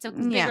sense. It's a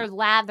bigger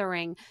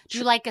lathering. Do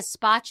you like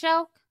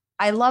gazpacho?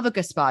 I love a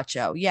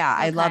gazpacho. Yeah,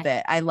 okay. I love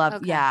it.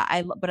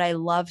 But I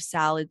love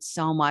salad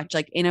so much,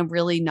 like in a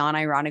really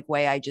non-ironic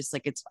way. I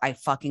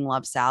fucking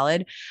love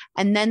salad.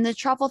 And then the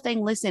truffle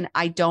thing, listen,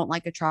 I don't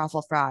like a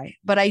truffle fry,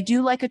 but I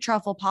do like a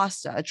truffle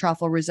pasta, a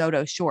truffle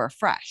risotto, sure,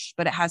 fresh,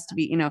 but it has to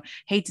be,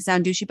 hate to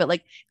sound douchey, but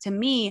like to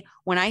me,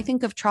 when I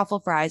think of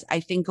truffle fries, I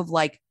think of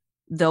like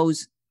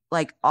those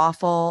like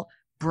awful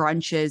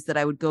brunches that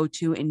I would go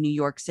to in New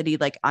York City,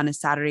 like on a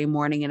Saturday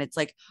morning, and it's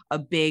like a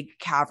big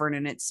cavern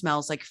and it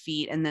smells like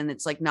feet, and then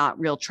it's like not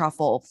real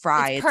truffle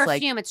fry. It's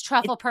perfume. It's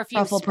truffle perfume.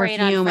 Truffle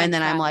perfume, and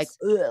then I'm like,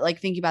 ugh, like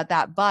thinking about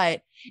that.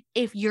 But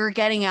if you're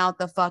getting out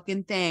the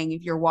fucking thing,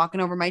 if you're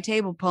walking over my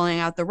table, pulling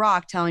out the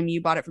rock, telling me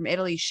you bought it from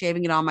Italy,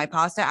 shaving it on my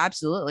pasta,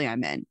 absolutely,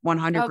 I'm in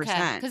 100%.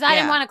 Because I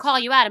didn't want to call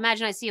you out.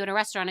 Imagine I see you in a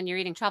restaurant and you're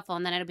eating truffle,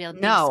 and then it'll be a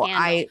big scandal.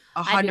 I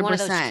 100%. I'd be one of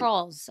those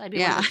trolls. I'd be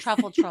one of those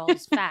truffle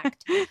trolls.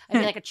 Fact. I'd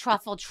be like a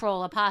truffle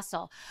troll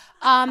apostle.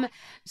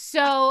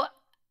 So.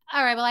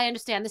 All right, well, I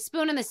understand. The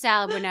spoon and the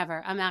salad were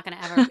never. I'm not going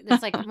to ever.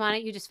 It's like, why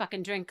don't you just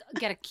fucking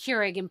get a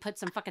Keurig and put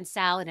some fucking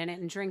salad in it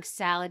and drink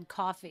salad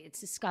coffee? It's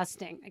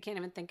disgusting. I can't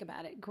even think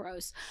about it.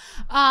 Gross.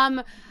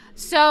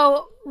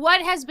 So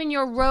what has been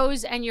your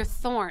rose and your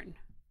thorn?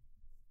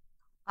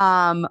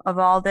 Of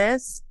all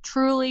this,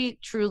 truly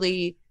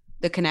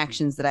the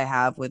connections that I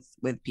have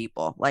with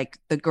people, like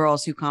the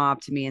girls who come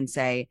up to me and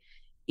say,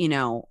 you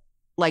know,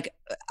 like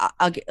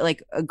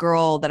a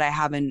girl that I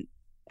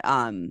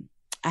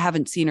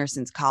haven't seen her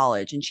since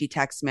college, and she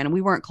texts me, and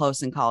we weren't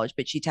close in college,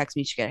 but she texts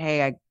me, she goes,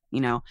 hey, I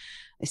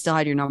still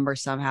had your number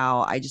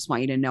somehow. I just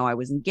want you to know I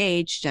was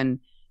engaged, and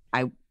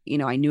I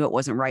knew it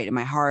wasn't right in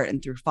my heart.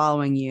 And through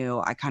following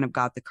you, I kind of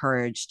got the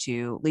courage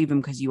to leave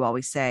him, because you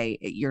always say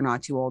you're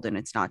not too old and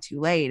it's not too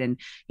late. And,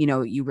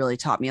 you really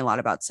taught me a lot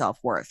about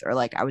self-worth. Or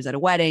like I was at a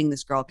wedding,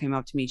 this girl came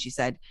up to me, she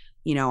said,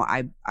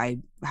 I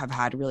have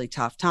had a really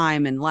tough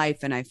time in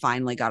life, and I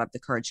finally got up the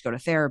courage to go to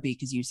therapy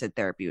because you said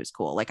therapy was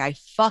cool. Like I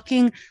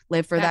fucking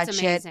live for that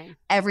shit.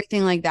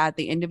 Everything like that,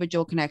 the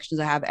individual connections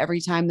I have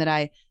every time that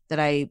I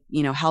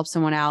help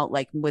someone out,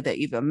 like with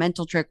even a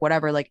mental trick,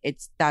 whatever, like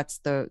that's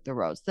the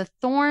rose. The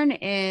thorn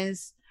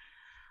is,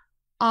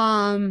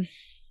 I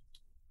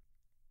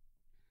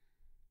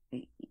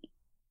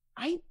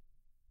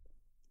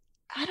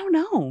don't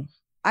know.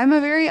 I'm a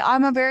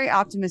very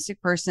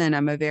optimistic person.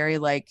 I'm a very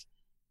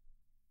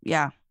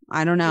yeah,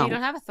 I don't know. You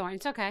don't have a thorn.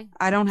 It's okay.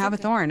 I don't have a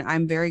thorn.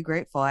 I'm very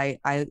grateful. I've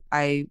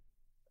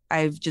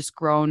just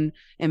grown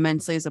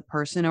immensely as a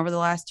person over the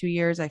last 2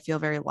 years. I feel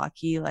very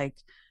lucky. Yeah,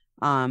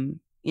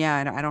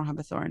 I don't have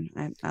a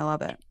thorn. I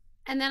love it.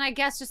 And then I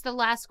guess just the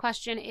last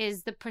question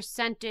is the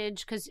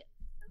percentage, because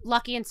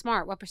lucky and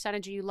smart. What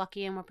percentage are you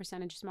lucky and what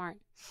percentage smart?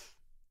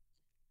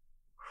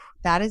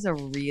 That is a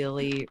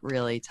really,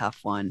 really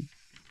tough one.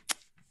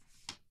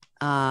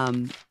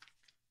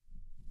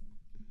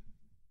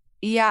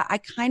 Yeah, I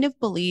kind of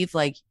believe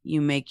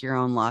you make your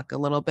own luck a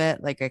little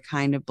bit. I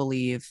kind of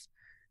believe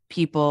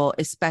people,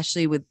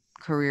 especially with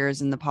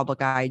careers in the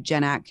public eye,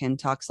 Jen Atkin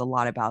talks a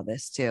lot about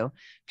this too.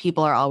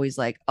 People are always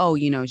like, oh,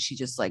 she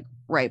just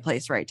right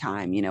place, right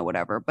time,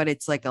 whatever. But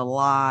it's a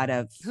lot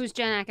of. Who's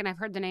Jen Atkin? I've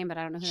heard the name, but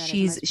I don't know who that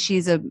is.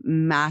 She's a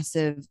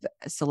massive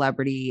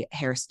celebrity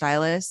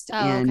hairstylist.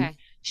 Okay.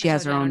 She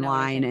has her own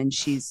line, and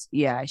she's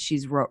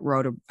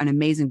wrote an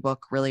amazing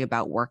book really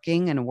about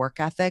working and a work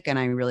ethic. And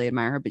I really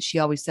admire her, but she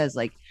always says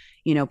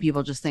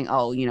people just think,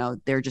 oh,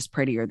 they're just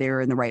pretty, or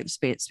they're in the right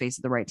space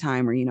at the right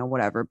time, or,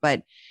 whatever.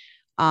 But,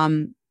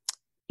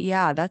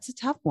 yeah, that's a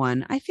tough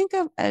one. I think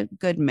a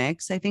good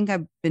mix. I think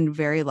I've been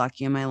very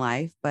lucky in my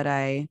life, but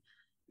I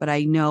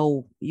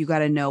know you got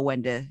to know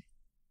when to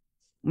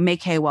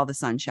make hay while the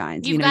sun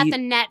shines. You've got the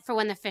net for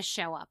when the fish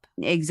show up.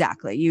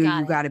 Exactly.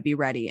 You got to be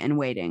ready and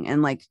waiting.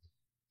 And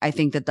I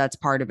think that's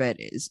part of it,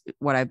 is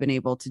what I've been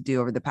able to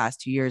do over the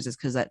past 2 years, is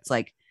because that's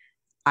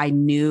I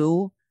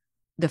knew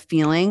the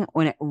feeling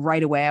when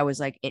right away I was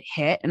it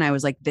hit, and I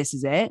was this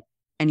is it.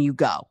 And you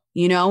go,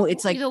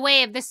 it's the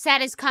wave, the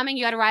set is coming.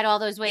 You got to ride all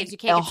those waves. You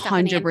can't get stuck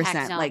in the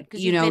impact zone,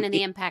 because you've been in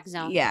the impact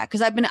zone. Yeah.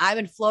 Cause I've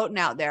been floating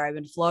out there. I've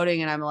been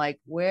floating, and I'm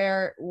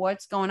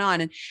what's going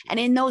on? And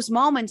in those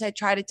moments I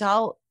try to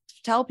tell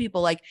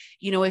people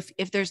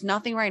if there's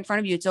nothing right in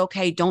front of you, it's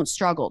okay. Don't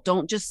struggle.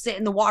 Don't just sit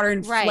in the water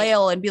and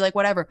flail and be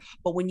whatever.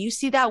 But when you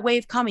see that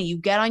wave coming, you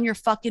get on your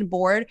fucking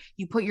board,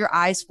 you put your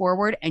eyes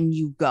forward, and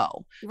you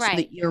go so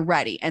that you're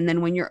ready. And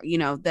then when you're,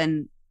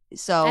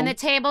 and the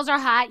tables are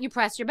hot, you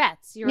press your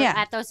bets. You're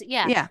at those.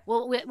 Yeah.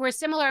 Well, we're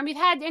similar, and we've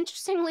had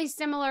interestingly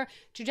similar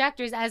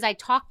trajectories. As I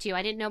talked to you,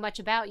 I didn't know much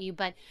about you,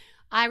 but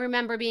I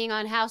remember being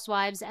on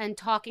Housewives and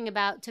talking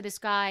to this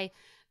guy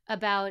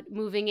about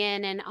moving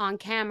in and on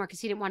camera,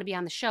 because he didn't want to be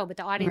on the show, but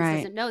the audience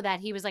doesn't know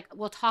that. He was like,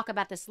 we'll talk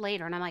about this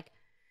later. And I'm like,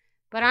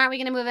 but aren't we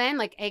going to move in?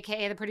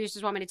 AKA the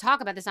producers want me to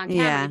talk about this on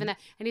camera. Even though,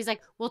 and he's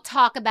like, we'll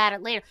talk about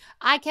it later.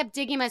 I kept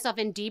digging myself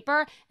in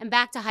deeper, and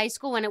back to high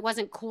school when it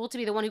wasn't cool to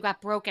be the one who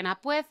got broken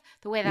up with,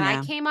 the way that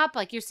I came up.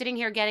 You're sitting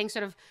here getting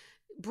sort of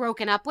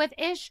broken up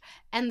with-ish.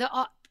 And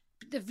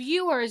the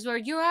viewers were,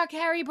 you're our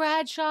Carrie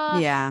Bradshaw.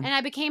 Yeah. And I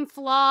became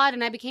flawed,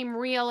 and I became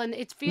real. And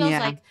it feels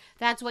like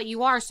that's what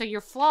you are. So you're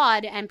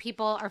flawed, and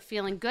people are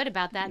feeling good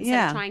about that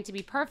instead of trying to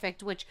be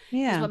perfect, which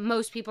is what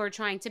most people are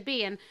trying to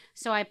be. And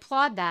so I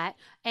applaud that.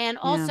 And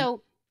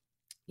also,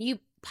 you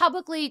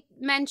publicly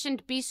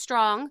mentioned Be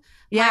Strong,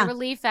 my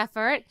relief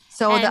effort.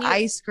 So the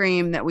ice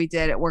cream that we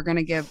did, we're going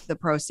to give the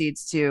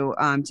proceeds to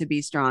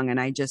Be Strong.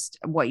 And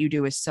what you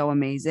do is so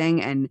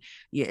amazing. And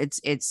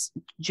it's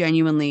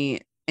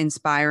genuinely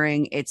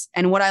inspiring.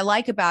 And what I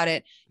like about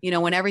it,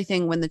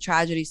 when the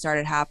tragedy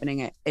started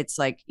happening, it's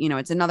like,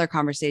 it's another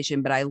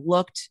conversation, but I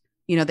looked,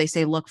 they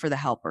say, look for the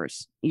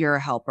helpers. You're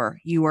a helper.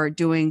 You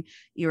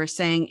are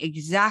saying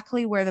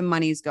exactly where the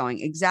money is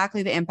going,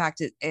 exactly the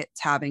impact it's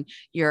having.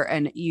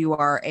 You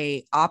are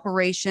a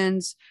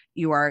operations.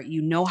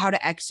 You know how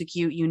to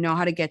execute,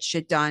 how to get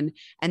shit done.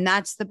 And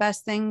that's the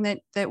best thing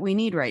that we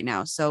need right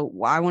now. So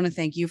I want to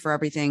thank you for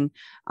everything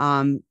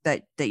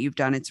that you've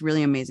done. It's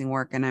really amazing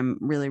work. And I'm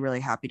really,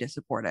 really happy to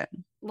support it.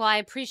 Well, I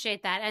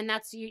appreciate that. And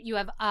that's, you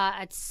have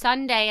a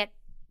Sunday at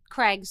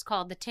Craig's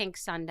called the Tink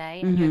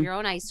Sunday, and you have your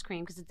own ice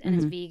cream because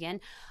it's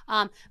vegan.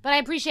 But I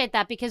appreciate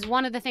that, because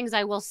one of the things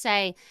I will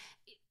say,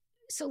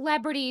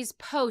 celebrities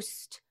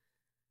post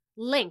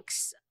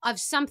links of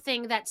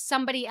something that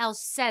somebody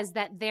else says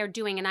that they're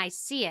doing, and I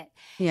see it.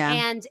 Yeah.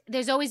 And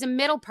there's always a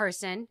middle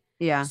person.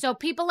 Yeah. So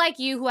people like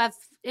you who have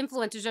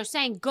influencers are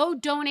saying, go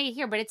donate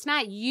here, but it's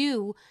not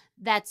you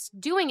that's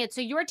doing it.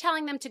 So you're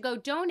telling them to go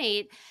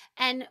donate,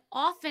 and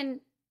often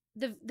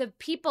the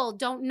people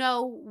don't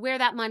know where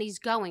that money's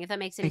going, if that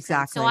makes any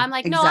sense. So I'm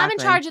like, no, I'm in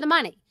charge of the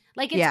money.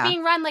 Like, it's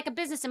being run like a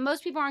business, and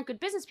most people aren't good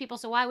business people.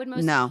 So why would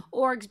most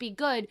orgs be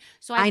good?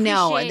 So I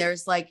know. And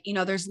there's like,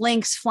 there's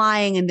links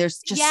flying, and there's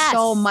just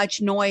so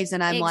much noise.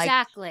 And I'm like,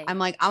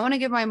 I want to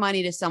give my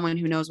money to someone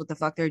who knows what the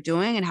fuck they're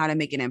doing and how to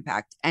make an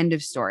impact. End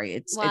of story.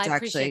 It's I actually,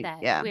 appreciate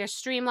that. We are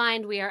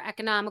streamlined. We are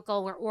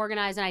economical. We're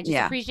organized. And I just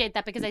appreciate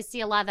that, because I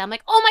see a lot of that. I'm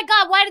like, oh my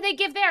God, why did they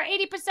give there?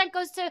 80%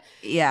 goes to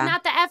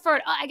not the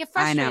effort. I get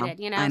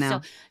frustrated, I know.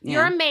 So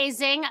you're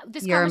amazing.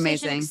 This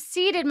conversation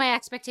exceeded my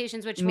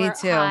expectations, which were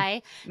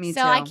high. Me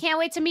so too. I can't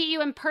wait to meet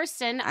you in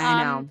person.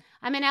 I know.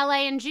 I'm in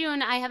LA in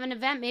June. I have an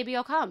event. Maybe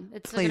you'll come.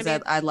 Please,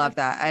 I'd love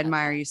that. I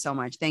admire you so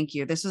much. Thank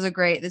you. This was a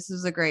great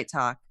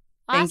talk.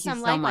 Thank you so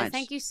Likewise. much.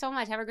 Thank you so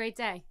much. Have a great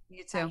day.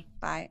 You too.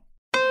 Bye.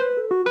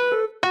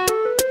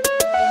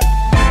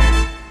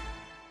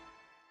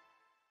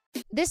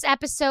 This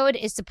episode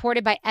is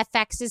supported by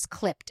FX's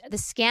Clipped, the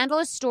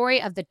scandalous story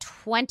of the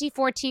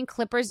 2014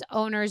 Clippers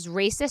owner's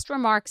racist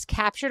remarks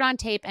captured on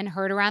tape and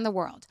heard around the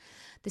world.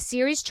 The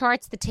series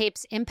charts the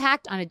tape's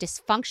impact on a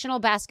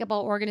dysfunctional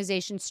basketball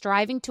organization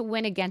striving to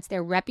win against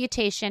their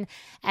reputation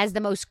as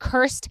the most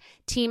cursed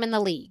team in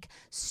the league,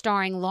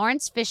 starring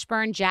Lawrence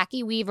Fishburne,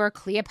 Jackie Weaver,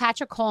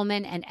 Cleopatra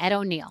Coleman, and Ed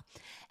O'Neill.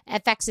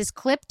 FX's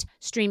Clipped,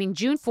 streaming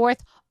June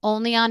 4th,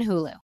 only on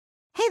Hulu.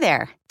 Hey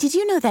there. Did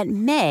you know that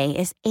May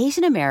is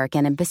Asian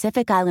American and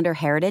Pacific Islander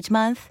Heritage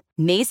Month?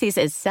 Macy's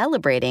is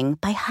celebrating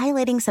by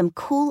highlighting some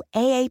cool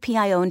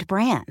AAPI-owned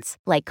brands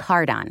like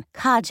Cardon,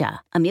 Kaja,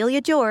 Amelia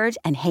George,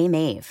 and Hey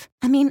Mave.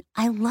 I mean,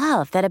 I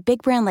love that a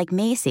big brand like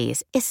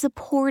Macy's is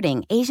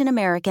supporting Asian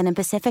American and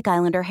Pacific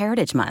Islander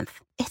Heritage Month.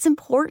 It's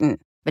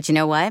important. But you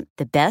know what?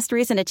 The best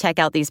reason to check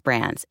out these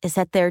brands is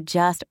that they're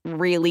just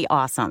really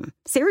awesome.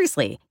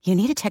 Seriously, you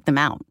need to check them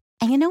out.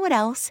 And you know what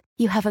else?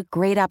 You have a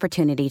great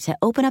opportunity to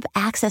open up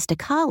access to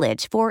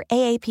college for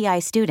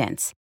AAPI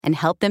students and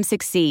help them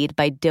succeed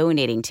by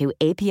donating to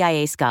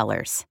APIA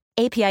Scholars.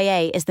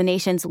 APIA is the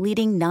nation's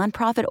leading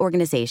nonprofit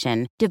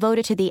organization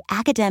devoted to the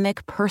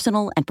academic,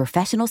 personal, and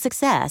professional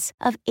success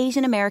of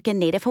Asian American,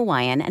 Native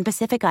Hawaiian, and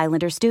Pacific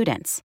Islander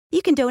students.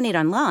 You can donate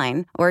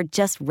online or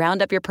just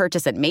round up your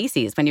purchase at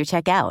Macy's when you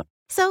check out.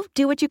 So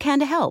do what you can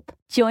to help.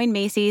 Join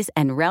Macy's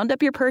and round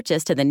up your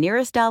purchase to the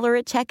nearest dollar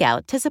at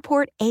checkout to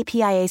support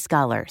APIA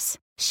Scholars.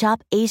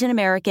 Shop Asian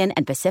American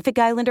and Pacific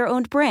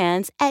Islander-owned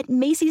brands at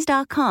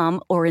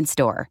Macys.com or in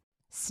store.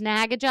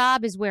 Snag a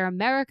Job is where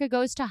America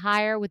goes to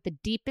hire, with the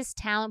deepest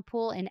talent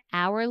pool in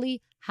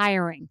hourly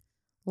hiring.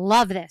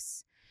 Love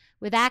this.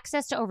 With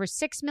access to over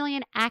 6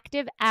 million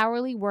active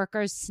hourly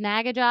workers,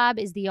 Snag a Job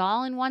is the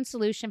all-in-one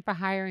solution for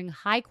hiring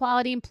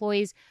high-quality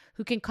employees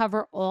who can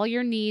cover all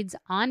your needs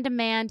on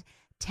demand,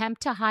 temp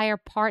to hire,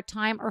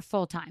 part-time or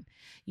full-time.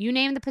 You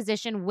name the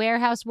position: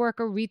 warehouse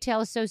worker,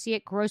 retail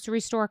associate, grocery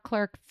store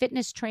clerk,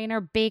 fitness trainer,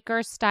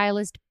 baker,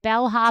 stylist,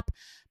 bellhop,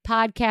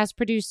 podcast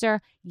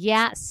producer.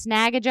 Yeah,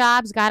 Snag a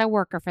Job's got a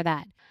worker for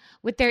that.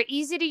 With their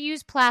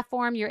easy-to-use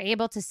platform, you're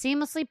able to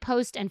seamlessly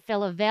post and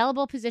fill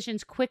available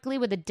positions quickly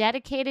with a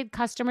dedicated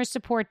customer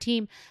support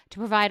team to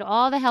provide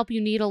all the help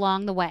you need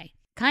along the way.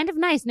 Kind of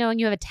nice knowing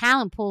you have a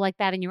talent pool like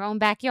that in your own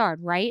backyard,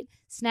 right?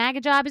 Snag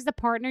a Job is the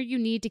partner you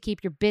need to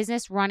keep your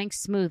business running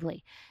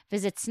smoothly.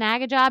 Visit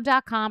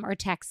snagajob.com or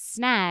text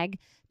SNAG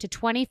to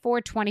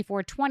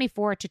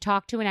 242424 to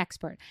talk to an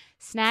expert.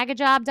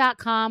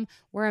 Snagajob.com,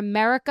 where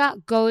America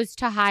goes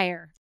to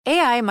hire.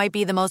 AI might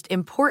be the most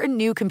important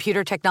new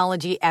computer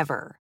technology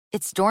ever.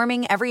 It's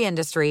storming every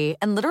industry,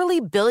 and literally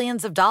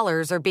billions of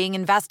dollars are being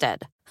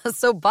invested.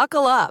 So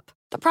buckle up.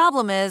 The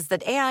problem is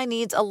that AI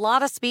needs a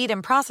lot of speed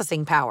and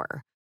processing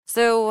power.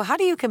 So how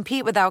do you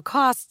compete without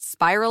costs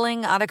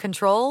spiraling out of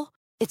control?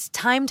 It's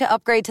time to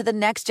upgrade to the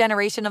next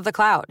generation of the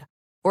cloud,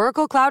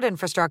 Oracle Cloud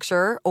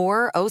Infrastructure,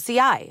 or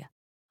OCI.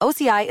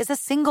 OCI is a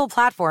single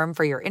platform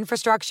for your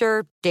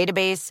infrastructure,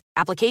 database,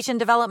 application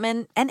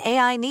development, and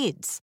AI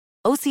needs.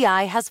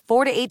 OCI has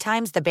 4 to 8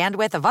 times the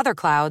bandwidth of other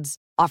clouds,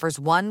 offers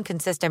one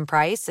consistent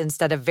price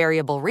instead of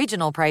variable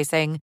regional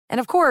pricing, and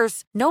of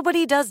course,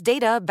 nobody does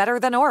data better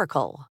than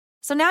Oracle.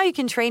 So now you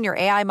can train your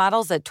AI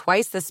models at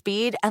twice the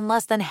speed and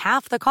less than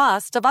half the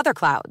cost of other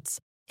clouds.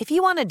 If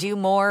you want to do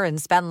more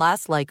and spend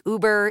less like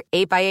Uber,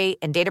 8x8,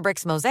 and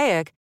Databricks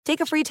Mosaic,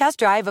 take a free test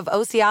drive of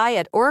OCI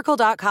at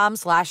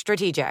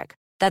oracle.com/strategic.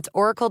 That's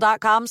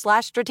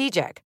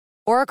oracle.com/strategic.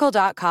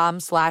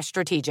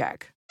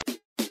 oracle.com/strategic.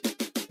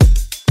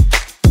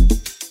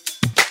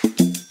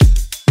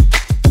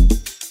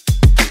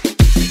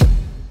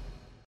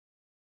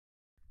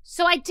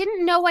 So I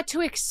didn't know what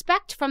to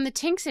expect from the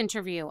Tinx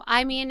interview.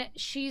 I mean,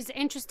 she's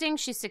interesting,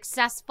 she's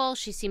successful,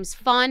 she seems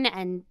fun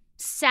and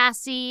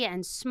sassy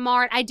and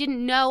smart. I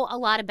didn't know a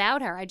lot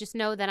about her. I just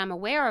know that I'm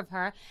aware of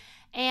her.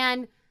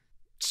 And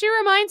she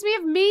reminds me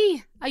of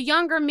me, a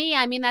younger me.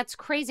 I mean, that's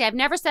crazy. I've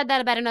never said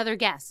that about another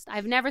guest.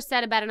 I've never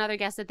said about another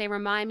guest that they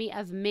remind me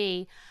of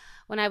me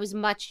when I was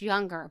much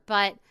younger.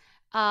 But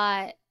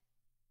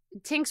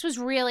Tinx was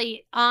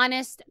really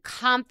honest,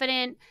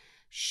 confident,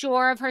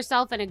 sure of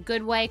herself in a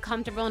good way,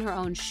 comfortable in her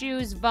own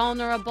shoes,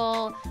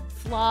 vulnerable,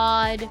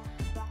 flawed,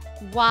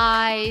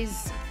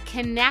 wise,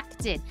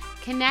 connected.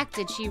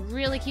 She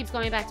really keeps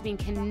going back to being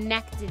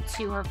connected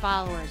to her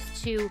followers,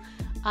 to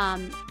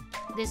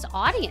this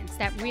audience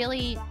that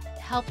really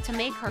helped to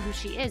make her who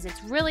she is.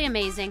 It's really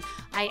amazing.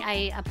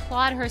 I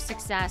applaud her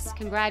success,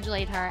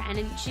 congratulate her,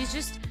 and she's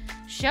just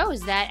shows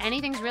that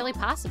anything's really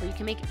possible. You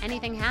can make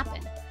anything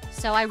happen.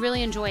 So I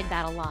really enjoyed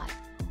that a lot.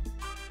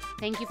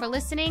 Thank you for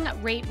listening.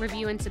 Rate,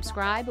 review, and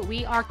subscribe.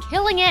 We are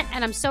killing it,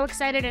 and I'm so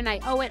excited, and I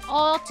owe it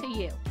all to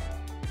you.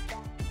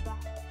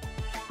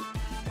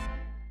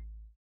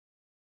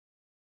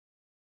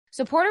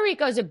 So Puerto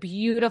Rico is a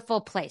beautiful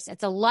place.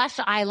 It's a lush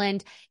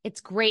island. It's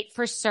great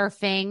for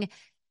surfing.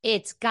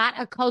 It's got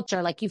a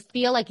culture. Like, you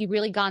feel like you've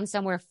really gone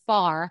somewhere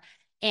far,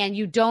 and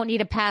you don't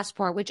need a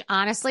passport, which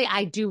honestly,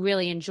 I do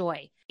really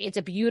enjoy. It's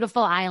a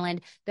beautiful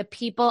island. The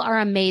people are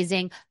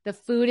amazing. The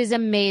food is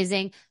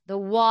amazing. The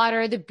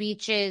water, the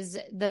beaches,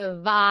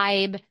 the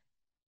vibe.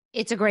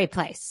 It's a great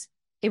place.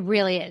 It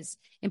really is.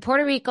 In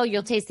Puerto Rico,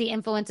 you'll taste the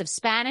influence of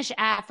Spanish,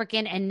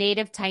 African, and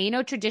native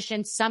Taino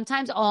traditions,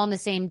 sometimes all in the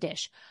same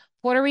dish.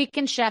 Puerto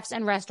Rican chefs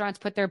and restaurants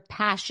put their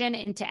passion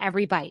into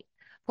every bite.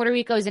 Puerto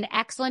Rico is an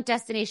excellent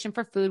destination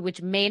for food,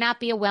 which may not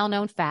be a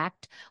well-known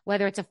fact.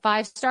 Whether it's a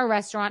 5-star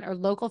restaurant or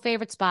local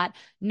favorite spot,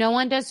 no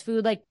one does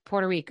food like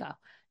Puerto Rico.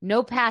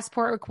 No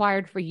passport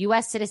required for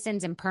U.S.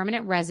 citizens and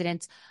permanent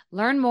residents.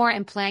 Learn more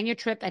and plan your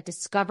trip at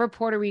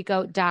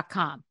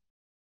discoverpuertorico.com.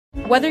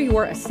 Whether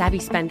you're a savvy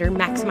spender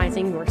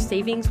maximizing your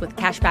savings with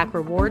cashback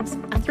rewards,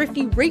 a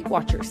thrifty rate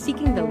watcher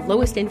seeking the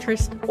lowest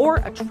interest,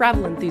 or a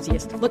travel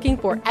enthusiast looking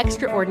for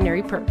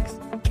extraordinary perks,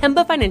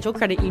 Kemba Financial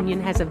Credit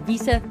Union has a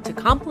visa to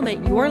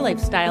complement your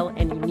lifestyle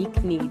and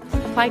unique needs.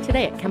 Apply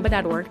today at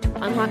Kemba.org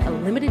to unlock a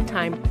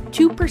limited-time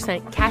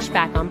 2% cash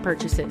back on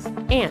purchases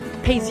and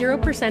pay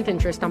 0%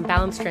 interest on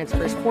balance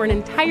transfers for an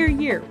entire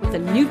year with a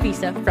new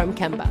visa from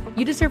Kemba.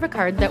 You deserve a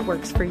card that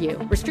works for you.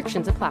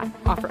 Restrictions apply.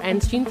 Offer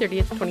ends June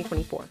 30th,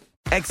 2024.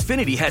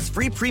 Xfinity has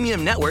free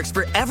premium networks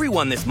for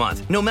everyone this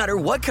month, no matter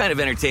what kind of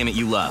entertainment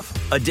you love.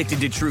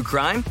 Addicted to true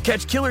crime?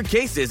 Catch killer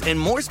cases and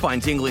more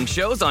spine-tingling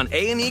shows on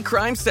A&E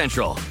Crime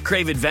Central.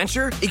 Crave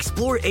adventure?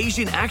 Explore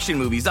Asian action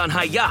movies on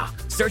Hayya.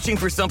 Searching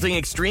for something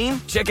extreme?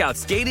 Check out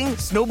skating,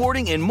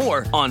 snowboarding, and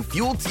more on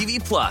Fuel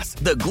TV Plus,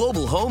 the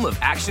global home of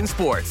action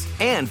sports.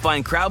 And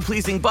find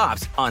crowd-pleasing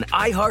bops on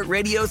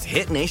iHeartRadio's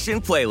Hit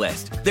Nation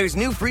playlist. There's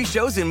new free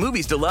shows and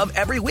movies to love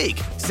every week.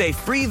 Say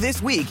free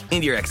this week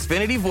in your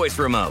Xfinity voice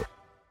remote.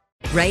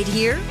 Right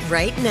here,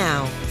 right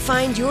now.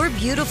 Find your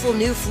beautiful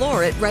new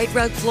floor at Rite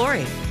Rug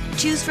Flooring.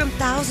 Choose from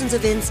thousands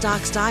of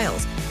in-stock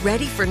styles,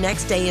 ready for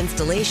next day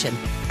installation,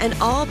 and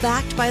all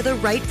backed by the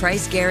right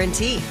price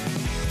guarantee.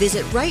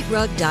 Visit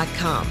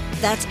riterug.com.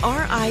 That's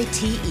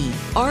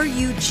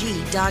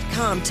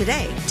RITERUG.com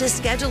today to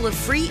schedule a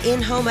free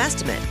in-home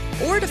estimate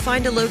or to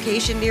find a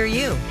location near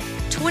you.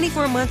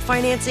 24-month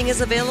financing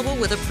is available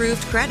with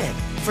approved credit.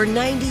 For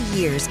 90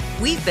 years,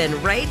 we've been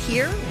right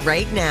here,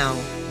 right now.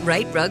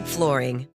 Rite Rug Flooring.